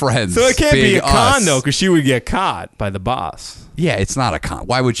her friends. So it can't be a con, us. though, because she would get caught by the boss. Yeah, it's not a con.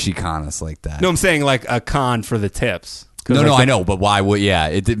 Why would she con us like that? No, I'm saying like a con for the tips. No, I know, but why would... Yeah,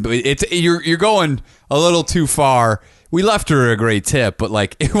 you're going a little too far. We left her a great tip, but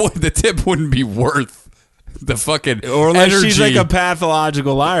like the tip wouldn't be worth the fucking or like energy. She's like a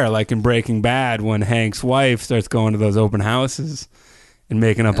pathological liar, like in Breaking Bad when Hank's wife starts going to those open houses and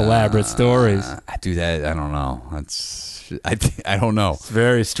making up elaborate stories. Dude, I don't know. I don't know. It's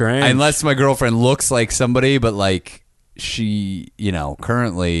very strange. Unless my girlfriend looks like somebody, but like she,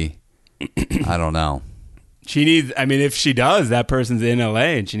 currently, I don't know. She needs. I mean, if she does, that person's in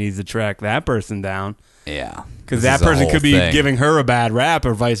LA, and she needs to track that person down. Yeah, because that person could be giving her a bad rap,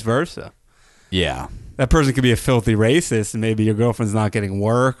 or vice versa. Yeah. That person could be a filthy racist, and maybe your girlfriend's not getting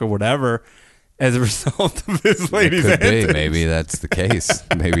work or whatever as a result of this lady's antics. Be. Maybe that's the case.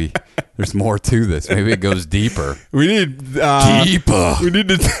 Maybe there's more to this. Maybe it goes deeper. We need deeper. We need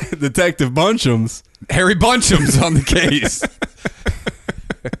Detective Bunchems. Harry Bunchems on the case.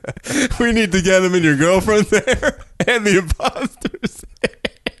 We need to get him in your girlfriend's hair and the imposter's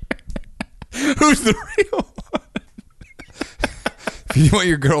hair. Who's the real one? If you want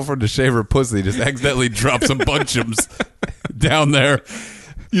your girlfriend to shave her pussy, just accidentally drop some Bunchems down there.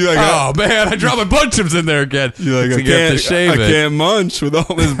 You're like, oh man, I dropped my Bunchems in there again. You're like, I can't munch with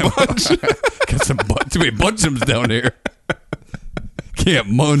all this bunch. Got some too many Bunchems down here. Can't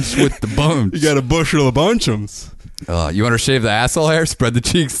munch with the bunch. You got a bushel of Bunchems. You want to shave the asshole hair? Spread the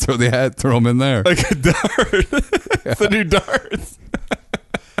cheeks. Throw them in there. Like a dart. It's the new darts.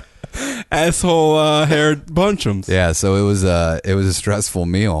 Asshole hair Bunchems. Yeah. So it was a stressful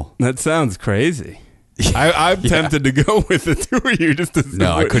meal. That sounds crazy. I'm tempted to go with the two of you just to see.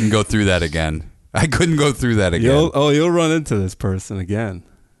 No, I couldn't go through that again. You'll run into this person again.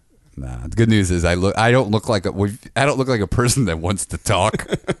 Nah, the good news is I don't look like a person that wants to talk.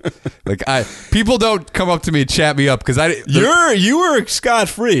 Like people don't come up to me and chat me up because you were scot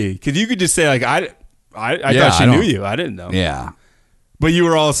free because you could just say like I thought she knew you. I didn't know. Yeah. But you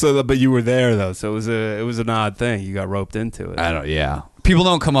were there though, so it was an odd thing. You got roped into it. I don't. Yeah, people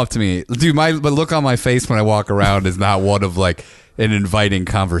don't come up to me, dude. But look on my face when I walk around is not one of like an inviting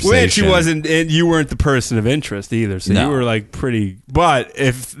conversation. Which she wasn't, and you weren't the person of interest either. So you were like pretty. But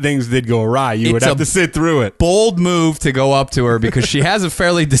if things did go awry, you would have to sit through it. Bold move to go up to her because she has a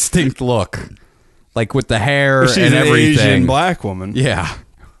fairly distinct look, like with the hair She's and everything. Asian black woman. Yeah.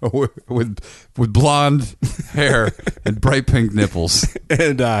 With blonde hair and bright pink nipples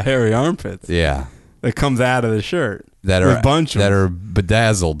and hairy armpits. Yeah, that comes out of the shirt that are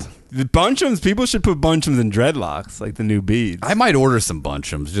bedazzled. The Bunchems, people should put Bunchems in dreadlocks like the new beads. I might order some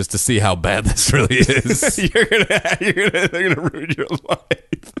Bunchems just to see how bad this really is. They're gonna ruin your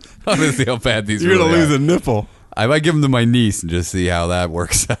life. I want to see how bad these. You're really gonna lose are. a nipple. I might give them to my niece and just see how that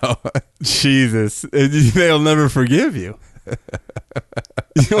works out. Jesus, they'll never forgive you.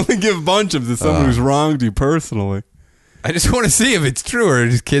 You only give Bunchems to someone who's wronged you personally. I just want to see if it's true or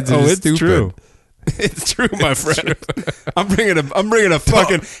just kids are just stupid. True. It's true, my friend. I'm bringing a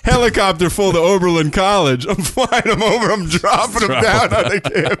fucking helicopter full to Oberlin College. I'm flying them over. I'm dropping them down on the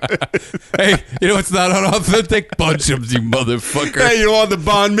campus. Hey, you know what's not unauthentic? Bunchems, you motherfucker. Hey, you want to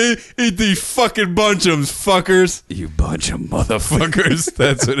bond me? Eat these fucking Bunchems, fuckers. You bunch of motherfuckers.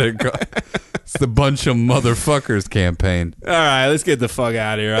 That's what it called. It's the bunch of motherfuckers campaign. All right, let's get the fuck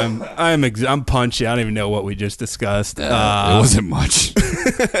out of here. I'm punchy. I don't even know what we just discussed. It wasn't much.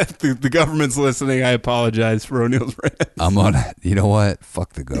 The government's listening. I apologize for O'Neill's rant. I'm on it. You know what?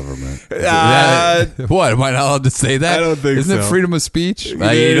 Fuck the government. What? Am I not allowed to say that? I don't think Isn't so. it freedom of speech?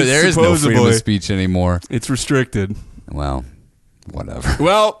 There is no freedom of speech anymore. It's restricted. Well, whatever.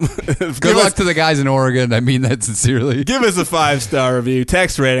 Well, good luck to the guys in Oregon. I mean that sincerely. Give us a 5-star review.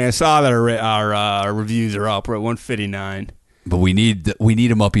 Text rating. I saw that our reviews are up. We're at 159. But we need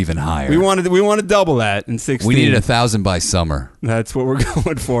them up even higher. We want to double that in 16. We need 1,000 by summer. That's what we're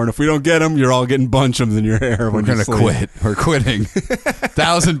going for. And if we don't get them, you're all getting Bunchems in your hair. We're going to quit. We're quitting.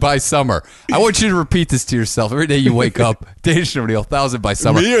 1,000 by summer. I want you to repeat this to yourself every day you wake up. Danish and O'Neill, 1,000 by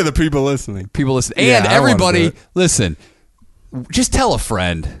summer. Me or the people listening? People listen. And everybody, listen. Just tell a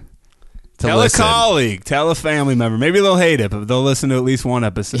friend. Tell a colleague. Tell a family member. Maybe they'll hate it, but they'll listen to at least one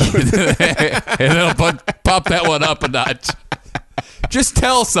episode. And they'll pop that one up a notch. Just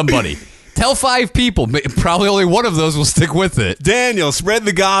tell somebody. Tell 5 people. Probably only one of those will stick with it. Daniel, spread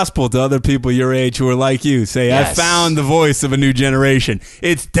the gospel to other people your age who are like you. Say, yes. I found the voice of a new generation.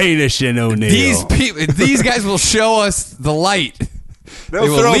 It's Danish and O'Neill. These guys will show us the light.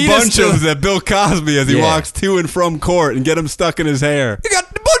 They'll throw Bunchems at Bill Cosby as he walks to and from court and get him stuck in his hair. You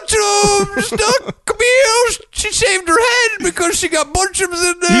got the Bunchems stuck. Camille, she shaved her head because she got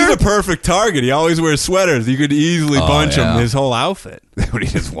Bunchems in there. He's a perfect target. He always wears sweaters. You could easily bunch him his whole outfit. When he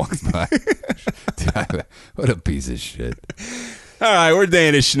just walks by. What a piece of shit. All right, we're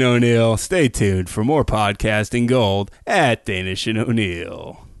Danish and O'Neill. Stay tuned for more podcasting gold at Danish and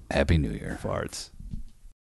O'Neill. Happy New Year. Farts.